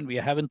optimization. We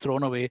haven't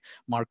thrown away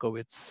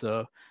Markowitz's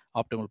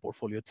optimal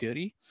portfolio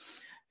theory.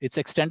 It's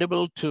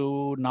extendable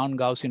to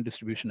non-Gaussian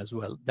distribution as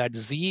well. That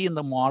Z in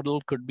the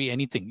model could be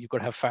anything. You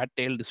could have fat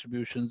tail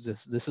distributions.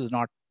 This is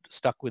not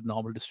stuck with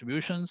normal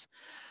distributions.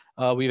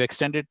 We've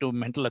extended to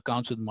mental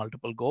accounts with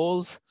multiple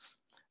goals.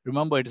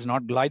 Remember, it is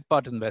not glide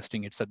path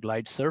investing. It's a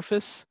glide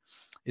surface.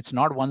 It's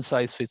not one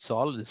size fits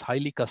all. It's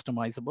highly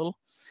customizable.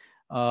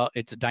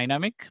 It's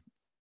dynamic.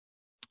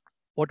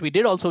 What we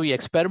did also, we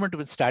experimented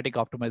with static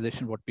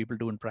optimization, what people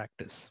do in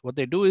practice. What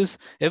they do is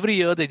every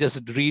year they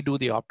just redo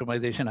the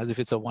optimization as if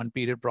it's a one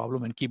period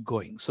problem and keep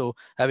going. So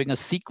having a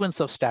sequence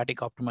of static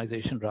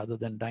optimization rather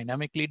than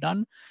dynamically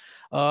done.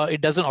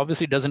 It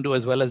obviously doesn't do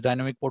as well as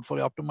dynamic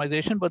portfolio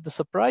optimization, but the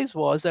surprise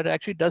was that it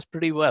actually does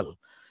pretty well.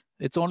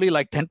 It's only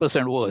like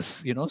 10%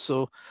 worse,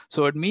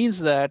 so it means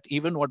that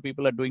even what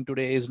people are doing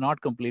today is not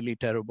completely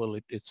terrible.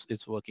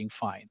 It's working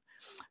fine.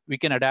 We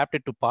can adapt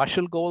it to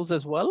partial goals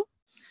as well.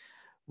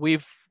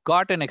 We've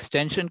got an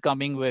extension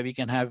coming where we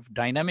can have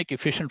dynamic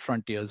efficient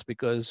frontiers,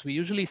 because we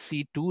usually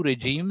see two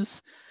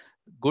regimes,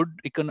 good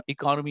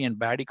economy and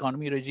bad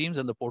economy regimes,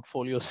 and the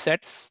portfolio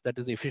sets, that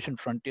is efficient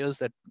frontiers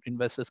that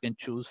investors can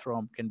choose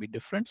from, can be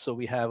different. So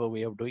we have a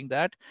way of doing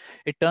that.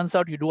 It turns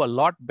out you do a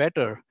lot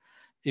better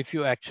if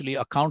you actually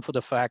account for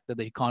the fact that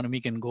the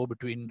economy can go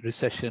between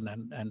recession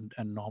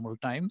and normal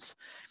times.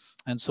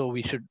 And so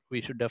we should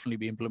definitely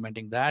be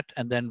implementing that.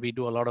 And then we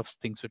do a lot of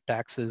things with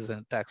taxes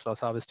and tax loss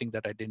harvesting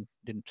that I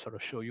didn't sort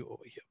of show you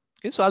over here.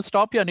 Okay, so I'll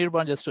stop here,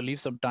 Nirban, just to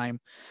leave some time.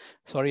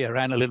 Sorry, I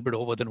ran a little bit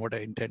over than what I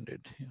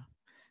intended. Yeah.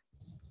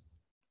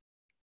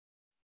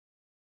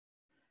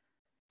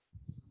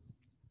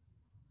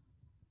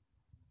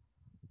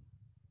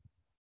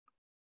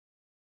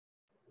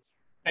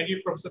 Thank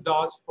you, Professor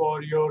Das,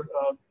 for your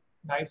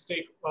nice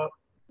take.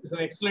 It's an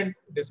excellent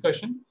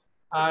discussion,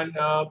 and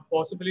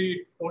possibly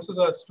it forces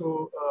us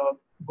to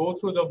go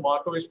through the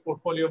Markowitz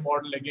portfolio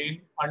model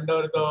again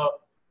under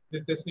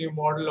this new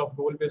model of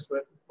goal-based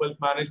wealth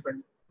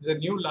management. There's a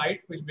new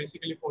light which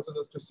basically forces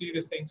us to see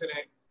these things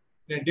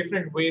in a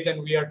different way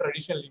than we are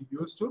traditionally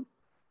used to.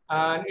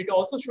 And it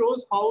also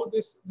shows how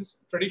this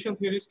traditional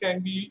theories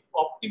can be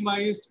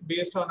optimized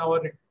based on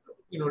our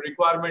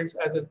requirements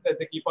as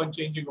they keep on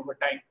changing over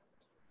time.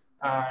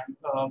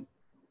 And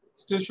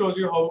still shows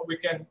you how we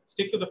can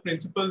stick to the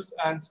principles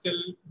and still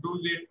do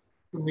it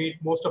to meet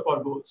most of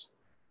our goals.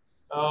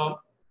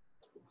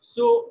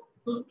 So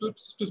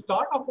to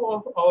start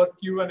off our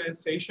Q&A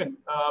session,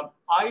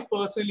 I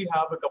personally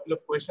have a couple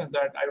of questions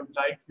that I would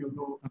like you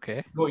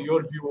to know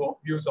your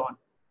views on.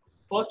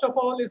 First of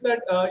all, is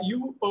that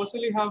you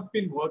personally have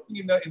been working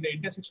in the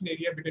intersection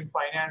area between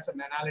finance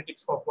and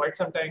analytics for quite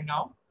some time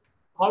now.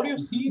 How do you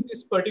see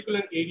this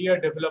particular area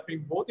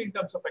developing, both in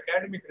terms of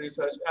academic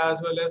research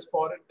as well as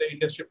for the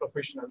industry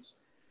professionals?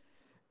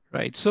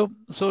 Right. So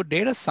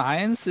data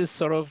science is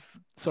sort of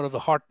the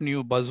hot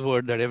new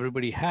buzzword that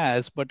everybody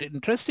has. But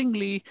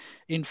interestingly,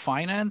 in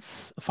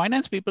finance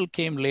people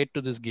came late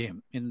to this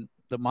game. In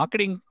the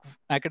marketing,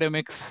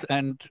 academics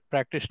and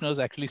practitioners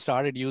actually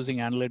started using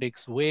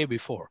analytics way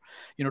before,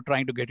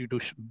 trying to get you to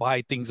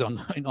buy things on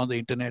the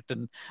internet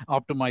and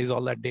optimize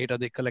all that data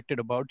they collected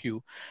about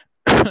you.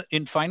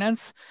 In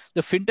finance,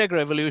 the fintech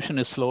revolution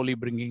is slowly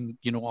bringing,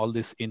 all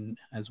this in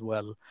as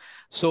well.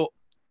 So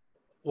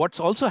what's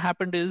also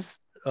happened is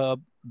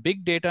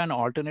big data and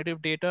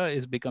alternative data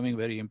is becoming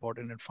very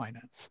important in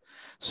finance.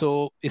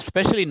 So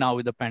especially now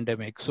with the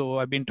pandemic. So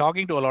I've been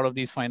talking to a lot of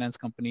these finance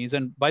companies.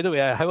 And by the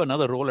way, I have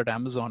another role at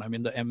Amazon. I'm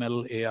in the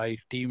ML AI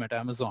team at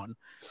Amazon.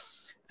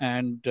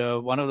 And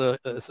one of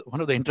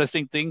the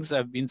interesting things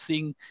I've been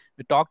seeing,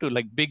 we talk to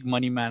like big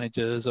money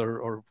managers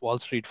or Wall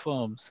Street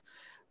firms.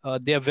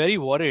 they are very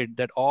worried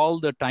that all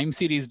the time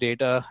series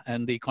data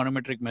and the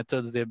econometric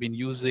methods they've been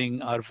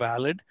using are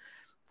valid,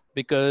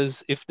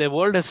 because if the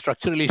world has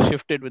structurally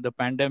shifted with the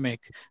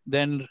pandemic,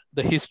 then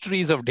the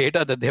histories of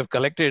data that they've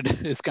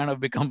collected is kind of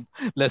become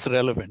less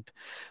relevant.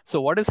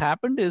 So what has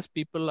happened is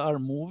people are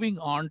moving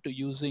on to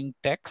using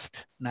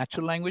text,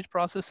 natural language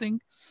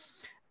processing,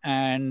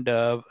 and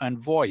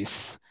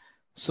voice.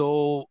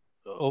 So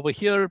over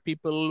here,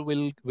 people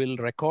will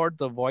record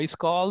the voice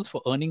calls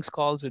for earnings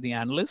calls with the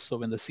analysts. So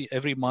when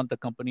every month the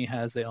company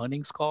has the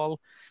earnings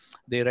call,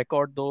 they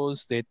record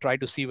those. They try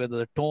to see whether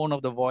the tone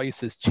of the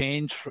voice is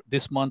changed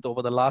this month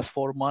over the last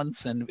 4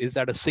 months, and is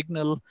that a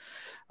signal?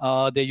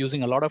 They're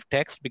using a lot of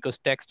text because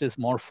text is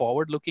more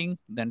forward-looking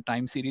than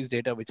time series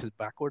data, which is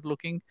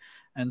backward-looking.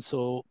 And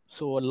so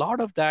a lot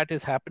of that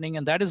is happening,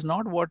 and that is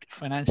not what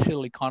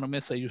financial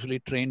economists are usually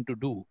trained to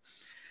do.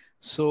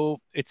 So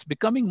it's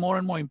becoming more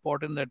and more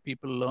important that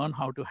people learn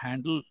how to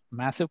handle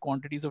massive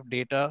quantities of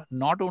data,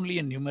 not only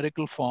in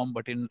numerical form,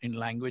 but in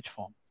language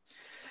form.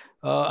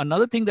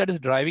 Another thing that is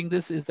driving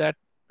this is that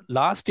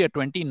last year,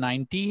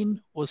 2019,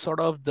 was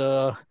sort of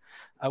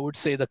I would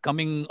say, the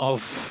coming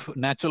of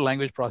natural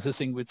language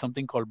processing with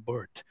something called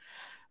BERT.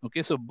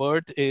 Okay, so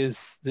BERT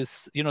is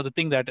this, the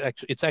thing that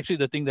it's actually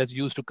the thing that's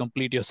used to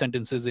complete your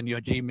sentences in your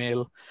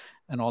Gmail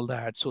and all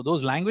that. So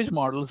those language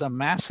models are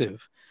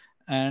massive,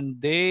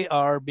 and they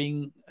are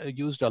being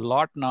used a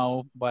lot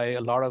now by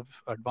a lot of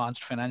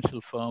advanced financial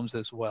firms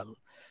as well.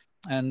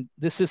 And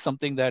this is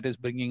something that is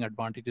bringing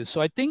advantages. So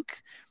I think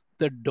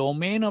the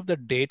domain of the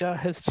data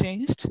has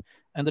changed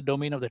and the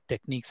domain of the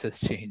techniques has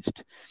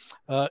changed.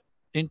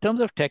 In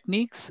terms of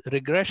techniques,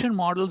 regression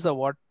models are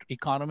what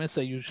economists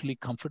are usually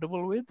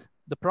comfortable with.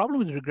 The problem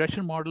with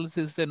regression models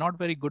is they're not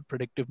very good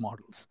predictive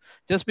models.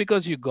 Just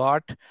because you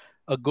got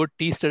a good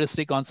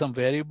t-statistic on some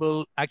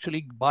variable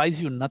actually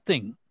buys you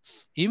nothing.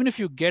 Even if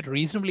you get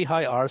reasonably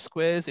high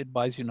R-squares, it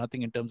buys you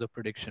nothing in terms of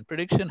prediction.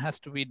 Prediction has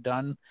to be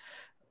done,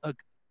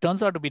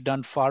 turns out to be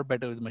done far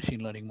better with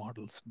machine learning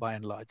models by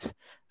and large.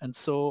 And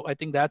so I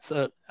think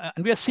and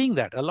we are seeing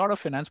that. A lot of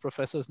finance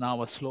professors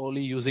now are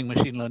slowly using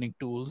machine learning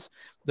tools.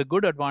 The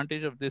good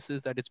advantage of this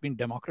is that it's been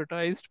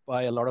democratized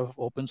by a lot of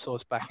open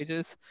source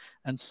packages.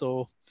 And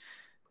so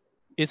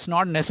it's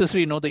not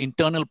necessary the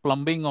internal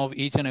plumbing of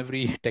each and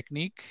every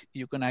technique.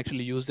 You can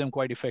actually use them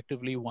quite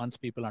effectively once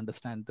people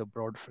understand the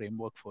broad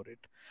framework for it.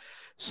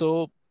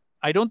 So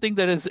I don't think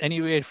there is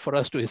any way for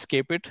us to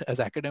escape it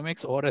as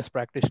academics or as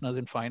practitioners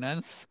in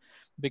finance,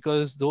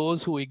 because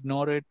those who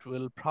ignore it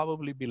will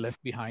probably be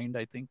left behind.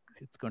 I think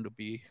it's going to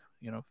be,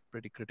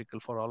 pretty critical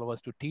for all of us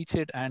to teach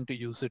it and to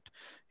use it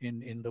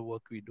in the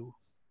work we do.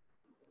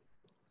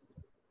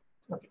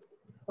 Okay.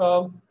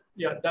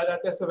 Yeah,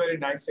 that's a very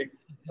nice take.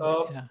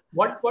 Yeah.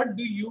 What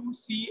do you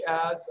see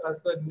as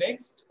the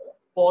next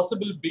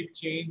possible big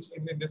change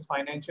in this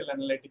financial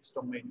analytics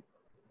domain?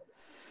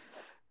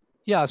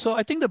 Yeah, so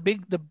I think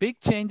the big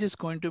change is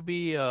going to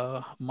be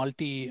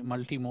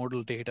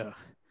multimodal data.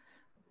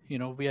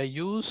 We are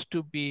used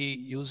to be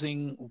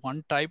using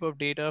one type of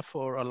data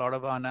for a lot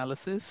of our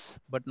analysis,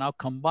 but now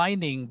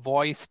combining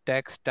voice,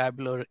 text,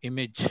 tabular,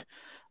 image,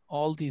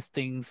 all these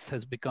things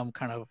has become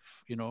kind of,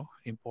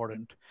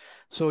 important.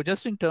 So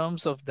just in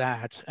terms of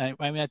that,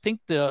 I think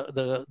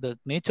the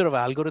nature of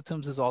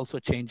algorithms is also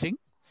changing.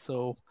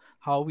 So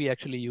how we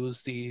actually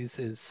use these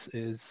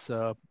is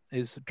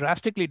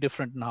drastically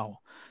different now.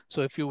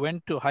 So if you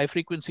went to high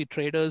frequency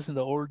traders in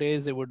the old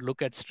days, they would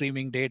look at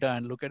streaming data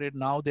and look at it.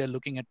 Now they're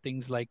looking at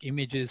things like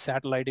images,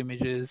 satellite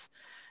images,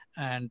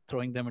 and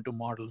throwing them into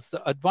models.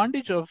 The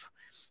advantage of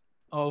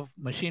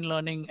machine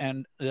learning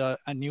and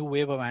a new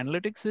wave of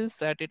analytics is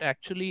that it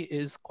actually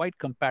is quite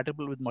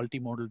compatible with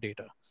multimodal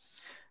data.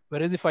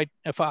 Whereas if I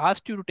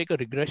asked you to take a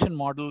regression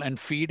model and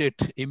feed it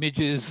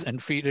images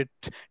and feed it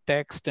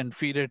text and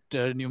feed it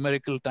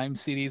numerical time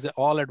series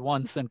all at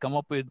once and come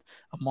up with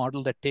a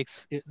model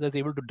that's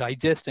able to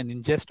digest and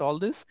ingest all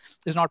this,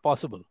 is not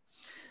possible.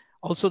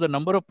 Also, the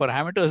number of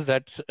parameters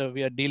that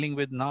we are dealing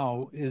with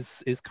now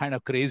is kind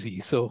of crazy.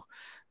 So,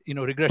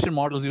 regression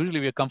models,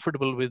 usually we are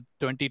comfortable with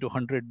 20 to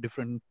 100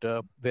 different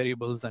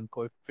variables and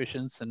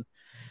coefficients.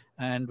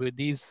 And with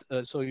these,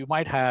 so you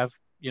might have,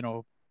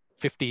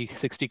 50,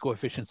 60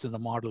 coefficients in the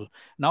model.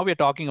 Now we're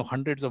talking of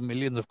hundreds of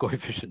millions of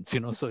coefficients,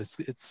 so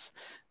it's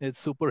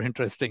super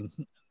interesting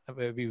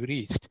where we've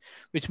reached,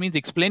 which means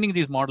explaining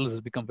these models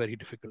has become very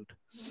difficult.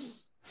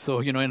 So,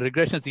 in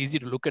regression, it's easy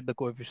to look at the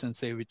coefficients,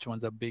 say which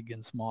ones are big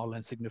and small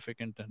and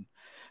significant. And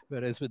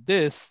whereas with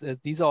this,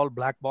 these are all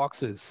black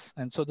boxes.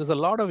 And so there's a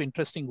lot of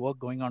interesting work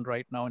going on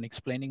right now in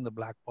explaining the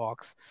black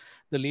box.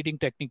 The leading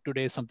technique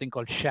today is something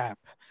called SHAP.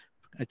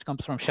 It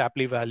comes from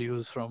Shapley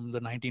values from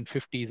the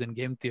 1950s in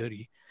game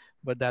theory,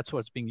 but that's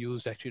what's being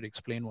used actually to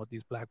explain what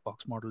these black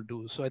box models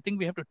do. So I think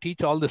we have to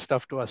teach all this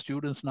stuff to our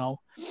students now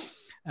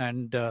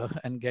and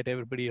get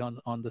everybody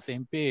on the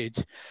same page.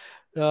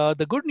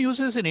 The good news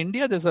is in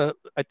India,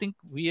 I think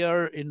we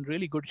are in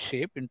really good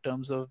shape in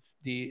terms of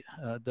the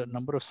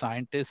number of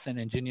scientists and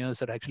engineers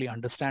that actually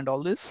understand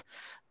all this.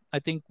 I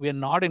think we're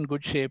not in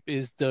good shape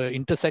is the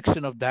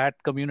intersection of that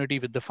community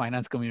with the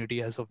finance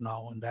community as of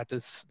now. And that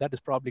is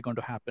probably going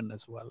to happen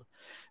as well,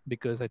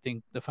 because I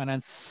think the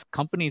finance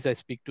companies I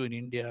speak to in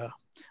India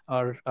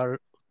are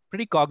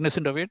pretty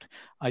cognizant of it.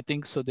 I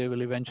think so they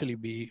will eventually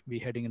be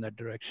heading in that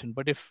direction.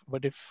 But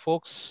if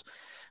folks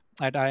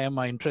at IM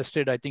are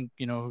interested, I think,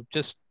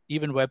 just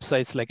even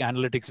websites like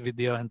Analytics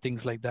Vidya and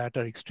things like that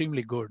are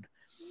extremely good.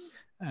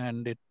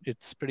 And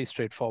it's pretty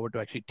straightforward to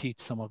actually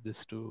teach some of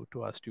this to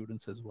our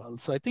students as well.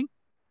 So I think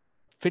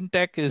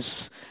fintech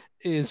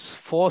is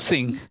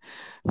forcing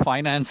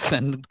finance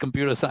and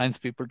computer science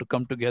people to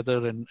come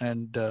together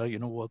and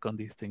work on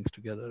these things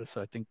together. So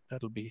I think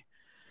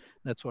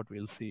that's what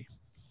we'll see.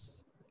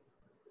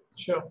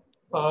 Sure.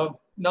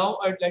 Now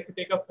I'd like to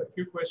take up a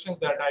few questions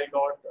that I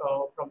got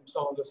from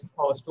some of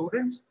our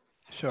students.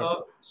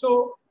 Sure.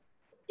 So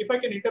if I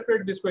can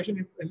interpret this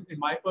question in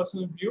my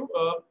personal view,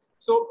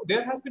 so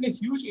there has been a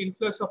huge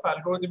influx of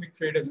algorithmic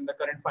traders in the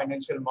current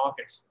financial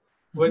markets.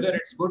 Whether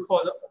it's good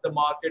for the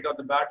market or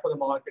the bad for the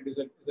market is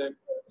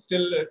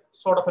still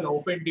sort of an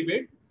open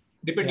debate,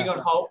 depending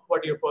on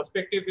what your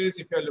perspective is.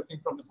 If you're looking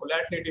from the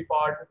volatility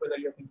part, whether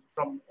you're thinking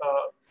from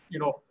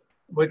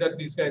whether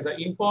these guys are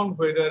informed,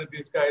 whether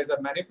these guys are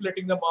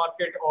manipulating the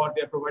market or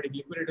they're providing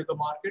liquidity to the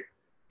market.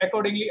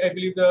 Accordingly, I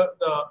believe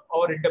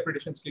our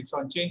interpretations keeps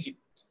on changing.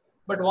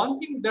 But one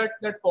thing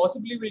that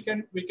possibly we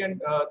can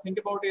think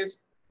about is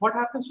what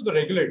happens to the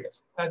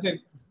regulators, as in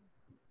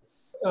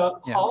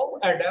how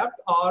adapt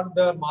are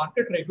the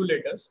market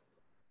regulators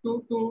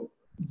to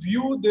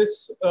view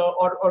this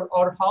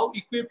or how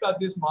equipped are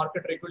these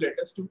market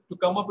regulators to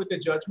come up with a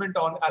judgment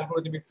on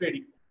algorithmic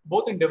trading,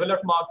 both in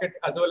developed market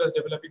as well as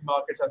developing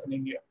markets as in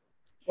India.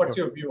 What's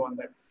your view on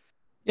that?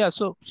 Yeah,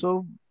 so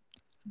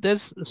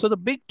the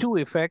big two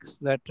effects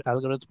that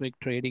algorithmic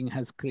trading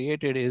has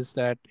created is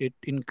that it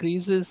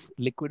increases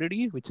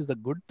liquidity, which is a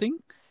good thing,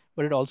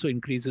 but it also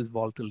increases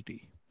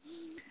volatility.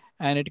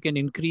 And it can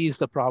increase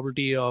the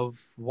probability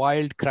of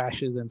wild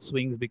crashes and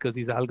swings because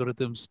these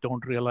algorithms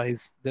don't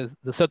realize the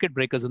circuit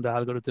breakers in the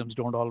algorithms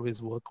don't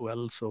always work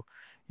well. So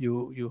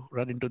you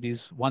run into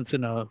these once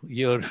in a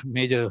year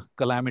major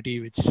calamity,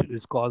 which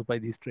is caused by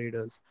these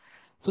traders.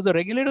 So the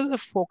regulators are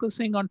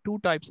focusing on two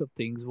types of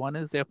things. One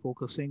is they're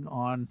focusing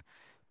on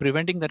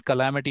preventing that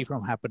calamity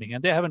from happening.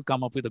 And they haven't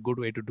come up with a good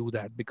way to do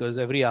that because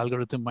every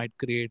algorithm might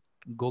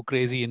go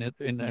crazy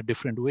in a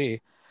different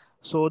way.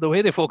 So the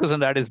way they focus on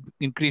that is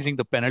increasing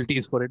the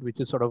penalties for it, which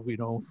is sort of,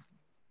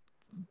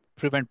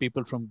 prevent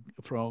people from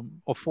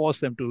or force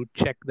them to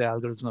check the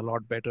algorithm a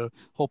lot better,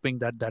 hoping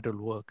that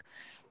will work.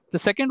 The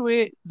second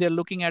way they're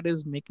looking at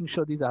is making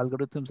sure these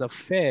algorithms are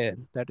fair.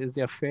 That is,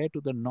 they're fair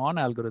to the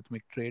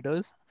non-algorithmic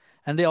traders,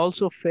 and they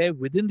also fair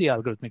within the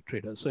algorithmic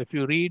traders. So if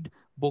you read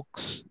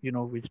books,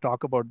 which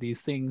talk about these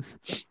things,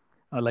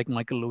 like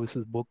Michael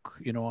Lewis's book,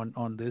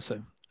 on this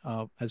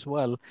as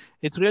well,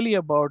 it's really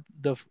about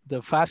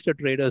the faster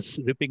traders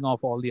ripping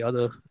off all the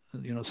other,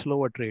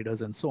 slower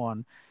traders and so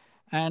on.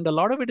 And a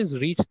lot of it is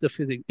reach the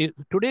physics.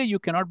 Today, you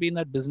cannot be in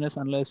that business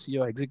unless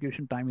your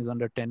execution time is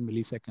under 10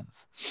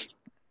 milliseconds.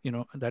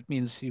 That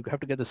means you have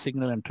to get the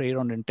signal and trade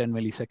on in 10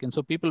 milliseconds.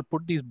 So people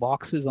put these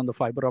boxes on the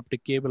fiber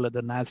optic cable at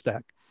the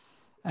NASDAQ,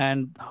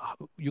 and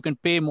you can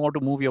pay more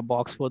to move your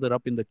box further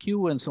up in the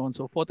queue and so on and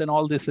so forth. And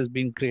all this has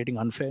been creating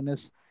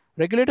unfairness.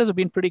 Regulators have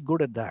been pretty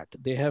good at that.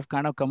 They have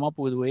kind of come up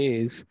with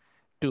ways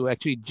to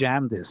actually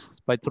jam this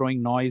by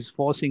throwing noise,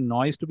 forcing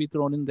noise to be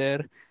thrown in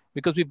there,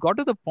 because we've got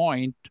to the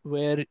point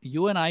where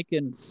you and I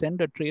can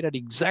send a trade at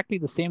exactly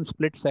the same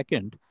split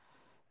second.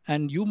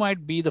 And you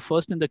might be the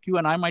first in the queue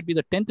and I might be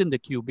the 10th in the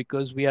queue,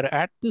 because we are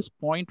at this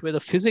point where the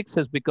physics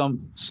has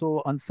become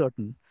so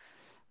uncertain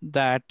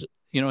that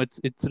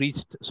it's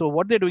reached. So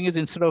what they're doing is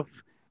instead of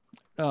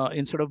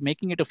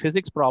making it a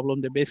physics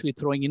problem, they're basically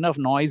throwing enough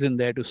noise in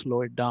there to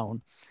slow it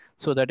down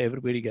so that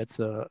everybody gets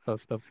a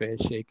fair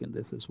shake in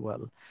this as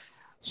well.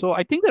 So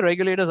I think the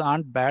regulators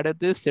aren't bad at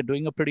this. They're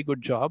doing a pretty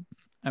good job.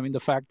 I mean, the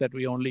fact that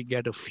we only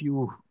get a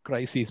few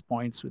crises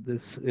points with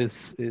this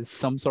is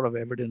some sort of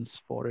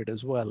evidence for it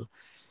as well.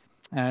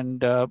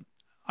 And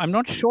I'm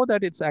not sure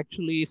that it's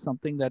actually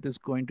something that is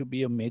going to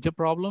be a major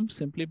problem,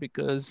 simply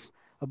because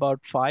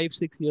about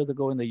 5-6 years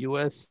ago in the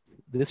US,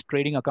 this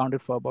trading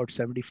accounted for about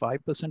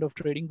 75% of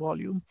trading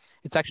volume.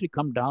 It's actually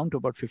come down to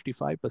about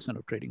 55%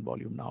 of trading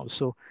volume now.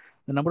 So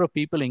the number of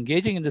people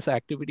engaging in this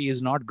activity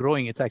is not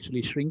growing, it's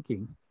actually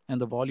shrinking. And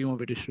the volume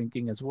of it is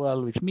shrinking as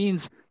well, which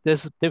means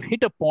they've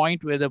hit a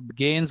point where the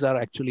gains are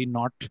actually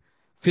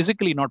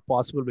physically not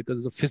possible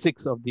because of the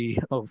physics of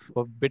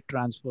bit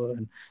transfer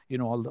and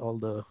all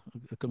the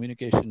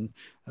communication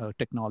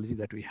technology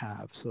that we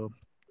have. So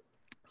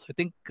I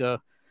think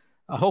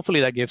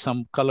hopefully that gave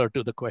some color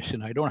to the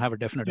question. I don't have a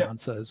definite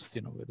answer as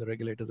whether the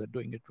regulators are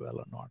doing it well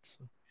or not.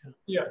 So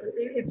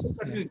it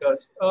certainly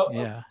does.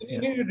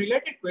 In a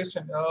related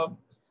question,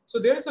 so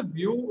there is a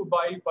view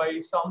by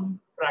some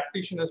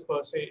practitioners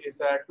per se is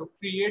that to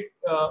create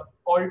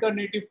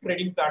alternative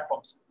trading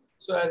platforms.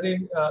 So as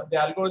in the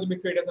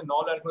algorithmic traders and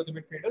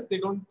non-algorithmic traders, they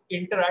don't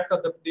interact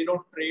or they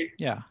don't trade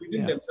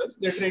within themselves.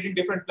 They're trading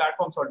different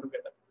platforms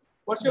altogether.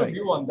 What's your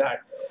view on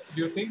that?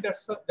 Do you think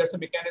there's a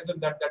mechanism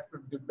that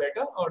could do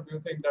better, or do you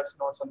think that's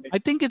not something? I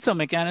think it's a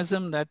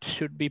mechanism that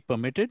should be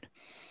permitted,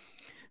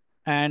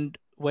 and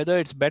whether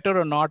it's better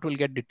or not will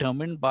get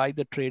determined by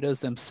the traders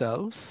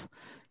themselves.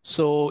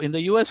 So in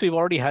the US, we've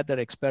already had that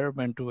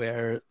experiment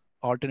where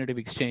alternative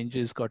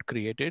exchanges got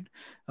created.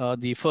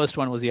 The first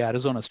one was the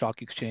Arizona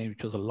Stock Exchange,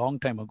 which was a long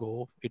time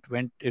ago.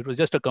 It was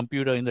just a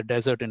computer in the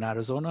desert in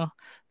Arizona.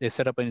 They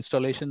set up an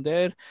installation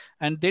there,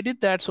 and they did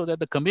that so that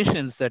the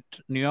commissions that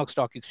New York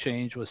Stock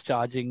Exchange was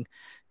charging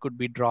could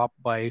be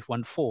dropped by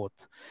 1/4.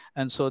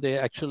 And so they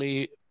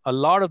actually, a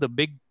lot of the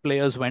big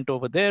players went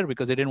over there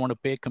because they didn't want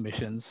to pay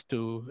commissions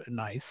to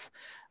NICE.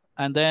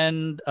 And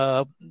then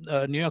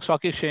New York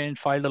Stock Exchange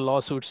filed a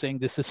lawsuit saying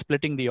this is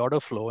splitting the order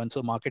flow. And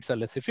so markets are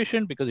less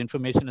efficient because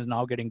information is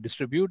now getting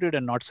distributed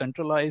and not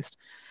centralized.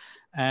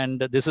 And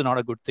this is not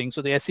a good thing.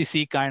 So the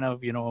SEC kind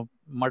of,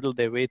 muddled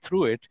their way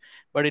through it,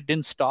 but it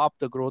didn't stop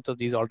the growth of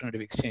these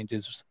alternative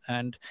exchanges.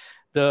 And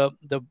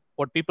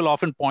what people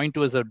often point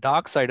to as the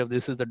dark side of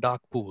this is the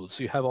dark pools.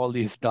 You have all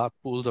these dark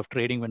pools of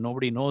trading when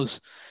nobody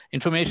knows.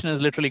 Information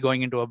is literally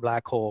going into a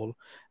black hole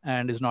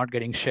and is not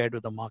getting shared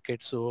with the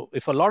market. So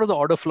if a lot of the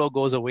order flow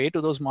goes away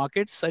to those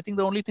markets, I think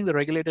the only thing the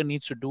regulator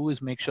needs to do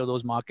is make sure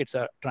those markets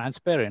are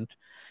transparent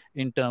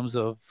in terms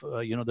of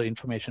the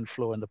information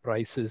flow and the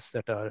prices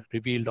that are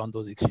revealed on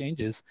those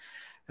exchanges.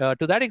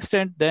 To that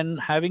extent, then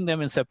having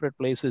them in separate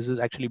places is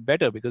actually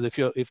better, because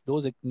if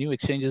those new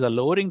exchanges are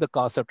lowering the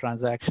cost of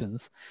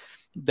transactions,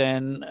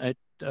 then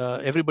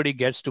everybody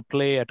gets to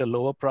play at a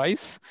lower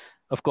price.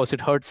 Of course, it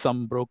hurts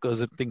some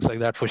brokers and things like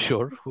that for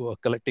sure, who are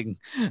collecting,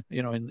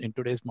 in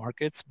today's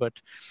markets. But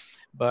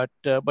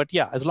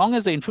yeah, as long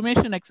as the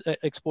information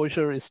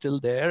exposure is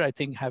still there, I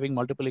think having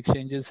multiple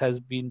exchanges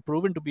has been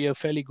proven to be a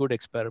fairly good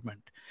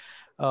experiment.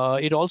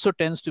 It also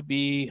tends to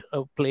be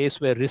a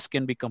place where risk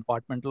can be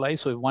compartmentalized.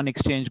 So if one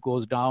exchange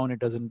goes down, it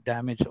doesn't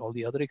damage all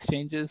the other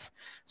exchanges.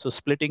 So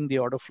splitting the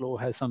order flow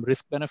has some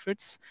risk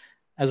benefits.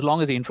 As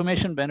long as the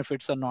information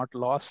benefits are not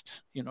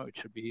lost, it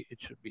should be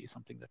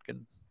something that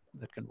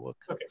can work.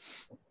 Okay,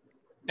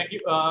 thank you.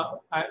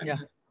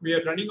 We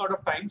are running out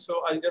of time,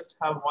 so I'll just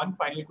have one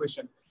final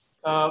question.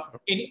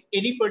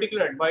 Any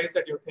particular advice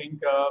that you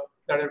think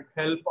that would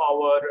help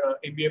our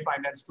MBA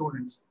finance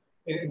students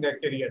in their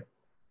career?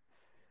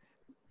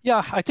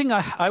 Yeah, I think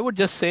I would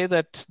just say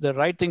that the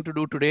right thing to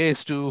do today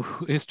is to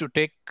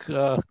take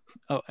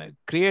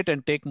create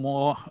and take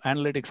more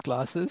analytics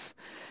classes.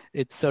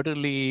 It's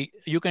certainly,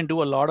 you can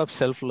do a lot of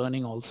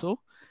self-learning also.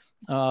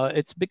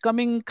 It's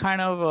becoming kind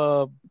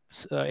of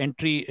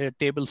entry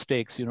table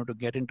stakes, to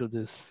get into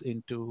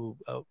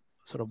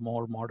sort of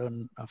more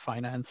modern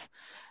finance.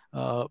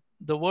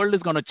 The world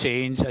is going to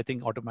change, I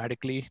think,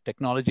 automatically.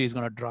 Technology is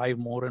going to drive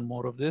more and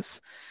more of this.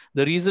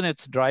 The reason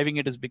it's driving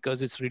it is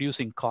because it's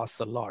reducing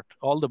costs a lot.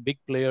 All the big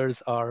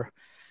players are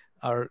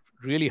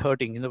really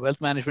hurting. In the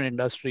wealth management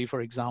industry, for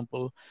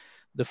example,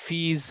 the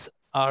fees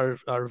are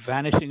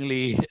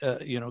vanishingly,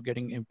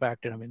 getting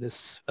impacted. I mean,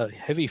 there's a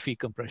heavy fee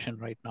compression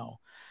right now.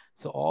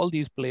 So all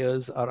these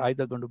players are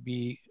either going to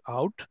be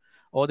out,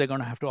 or they're going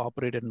to have to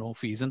operate at no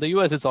fees. In the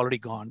US, it's already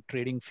gone.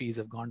 Trading fees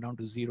have gone down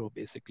to zero,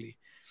 basically.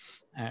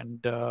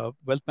 And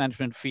wealth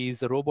management fees,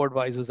 the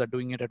robo-advisors are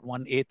doing it at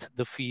 1/8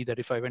 the fee that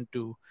if I went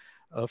to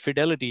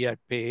Fidelity,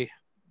 I'd pay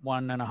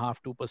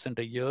 1.5%, 2%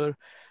 a year.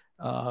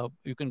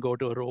 You can go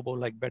to a robo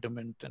like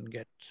Betterment and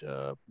get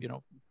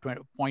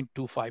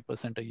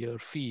 0.25% a year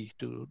fee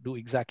to do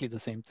exactly the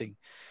same thing.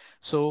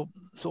 So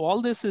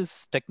all this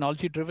is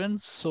technology driven.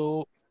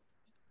 So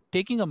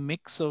taking a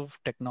mix of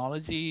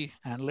technology,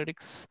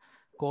 analytics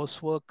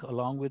coursework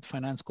along with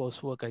finance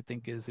coursework, I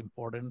think, is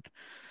important.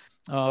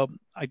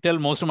 I tell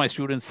most of my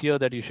students here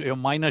that your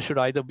minor should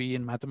either be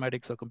in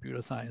mathematics or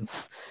computer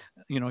science.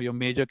 Your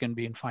major can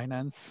be in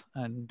finance,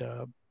 and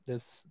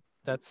that's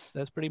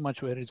pretty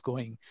much where it's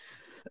going.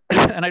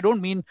 And I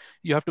don't mean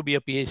you have to be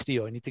a PhD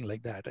or anything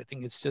like that. I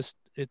think it's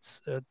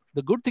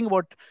the good thing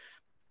about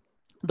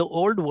the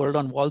old world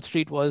on Wall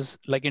Street was,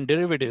 like in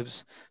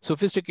derivatives,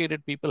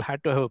 sophisticated people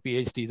had to have a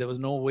PhD. There was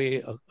no way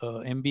a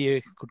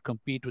MBA could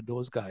compete with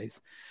those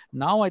guys.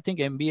 Now I think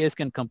MBAs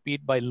can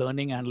compete by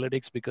learning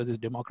analytics because it's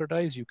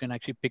democratized. You can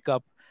actually pick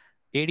up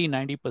 80,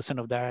 90%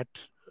 of that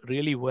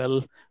really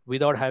well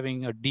without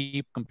having a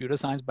deep computer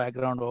science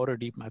background or a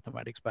deep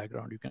mathematics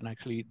background. You can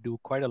actually do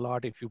quite a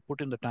lot if you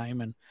put in the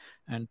time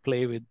and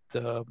play with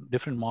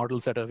different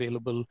models that are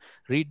available,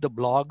 read the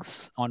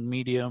blogs on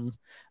Medium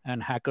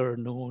and Hacker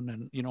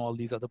Noon and all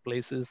these other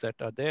places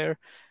that are there,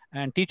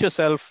 and teach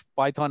yourself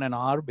Python and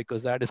R,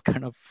 because that is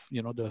kind of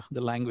the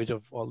language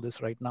of all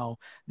this right now.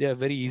 They are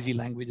very easy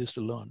languages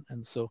to learn.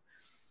 And so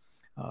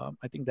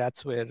I think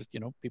that's where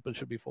people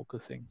should be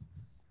focusing.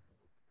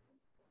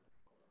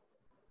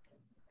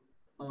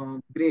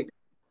 Great.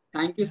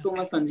 Thank you so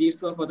much, Sanjiv,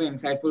 sir, for the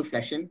insightful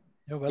session.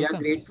 You're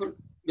welcome.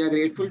 We are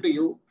grateful to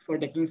you for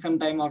taking some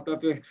time out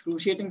of your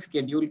excruciating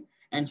schedule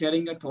and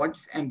sharing your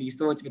thoughts and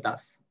research with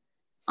us.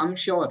 I'm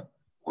sure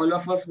all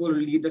of us will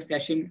leave the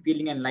session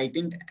feeling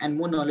enlightened and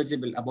more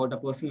knowledgeable about our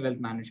personal wealth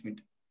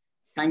management.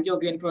 Thank you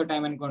again for your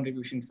time and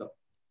contribution, sir.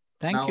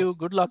 Thank you.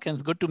 Good luck and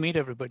it's good to meet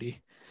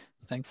everybody.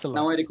 Thanks a lot.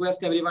 Now I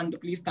request everyone to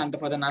please stand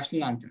up for the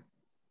national anthem.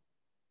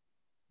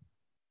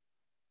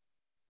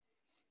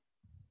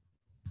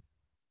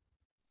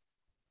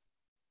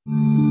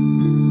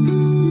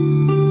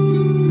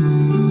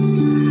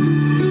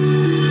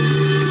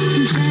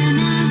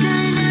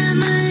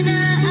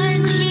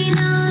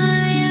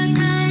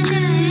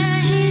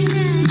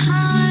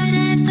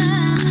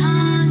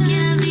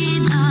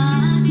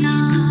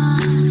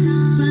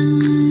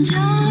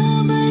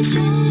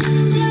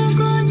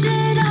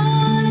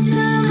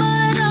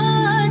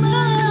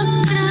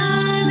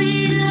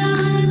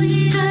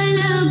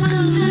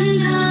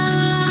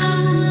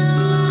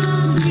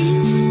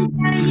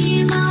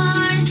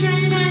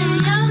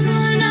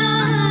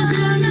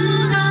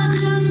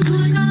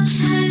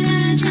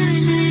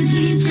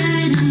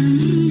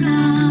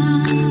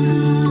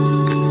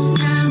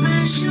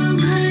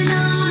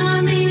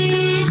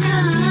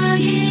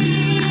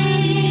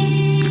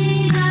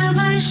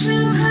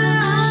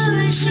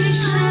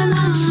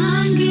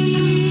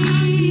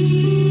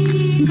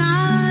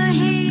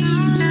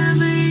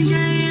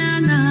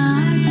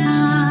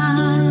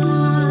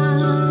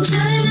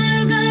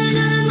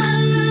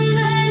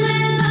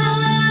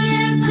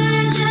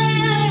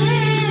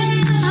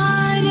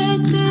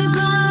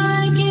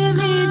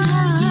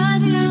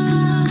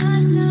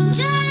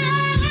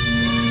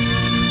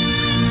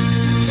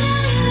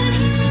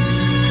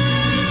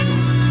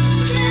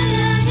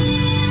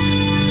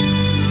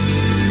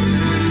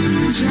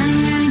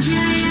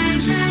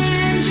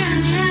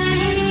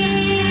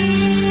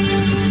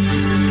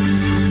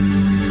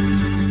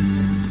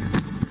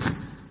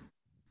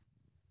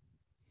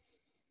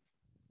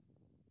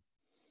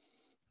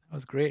 That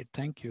was great.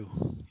 Thank you.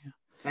 Yeah.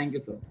 Thank you,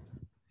 sir.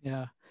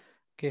 Yeah.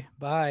 Okay.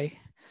 Bye.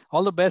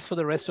 All the best for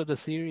the rest of the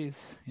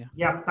series. Yeah.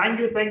 Yeah. Thank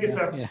you. Thank you,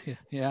 Yeah, sir.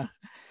 Yeah.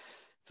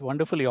 It's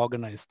wonderfully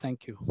organized.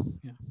 Thank you.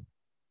 Yeah.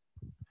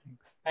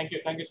 Thank you.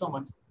 Thank you so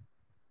much.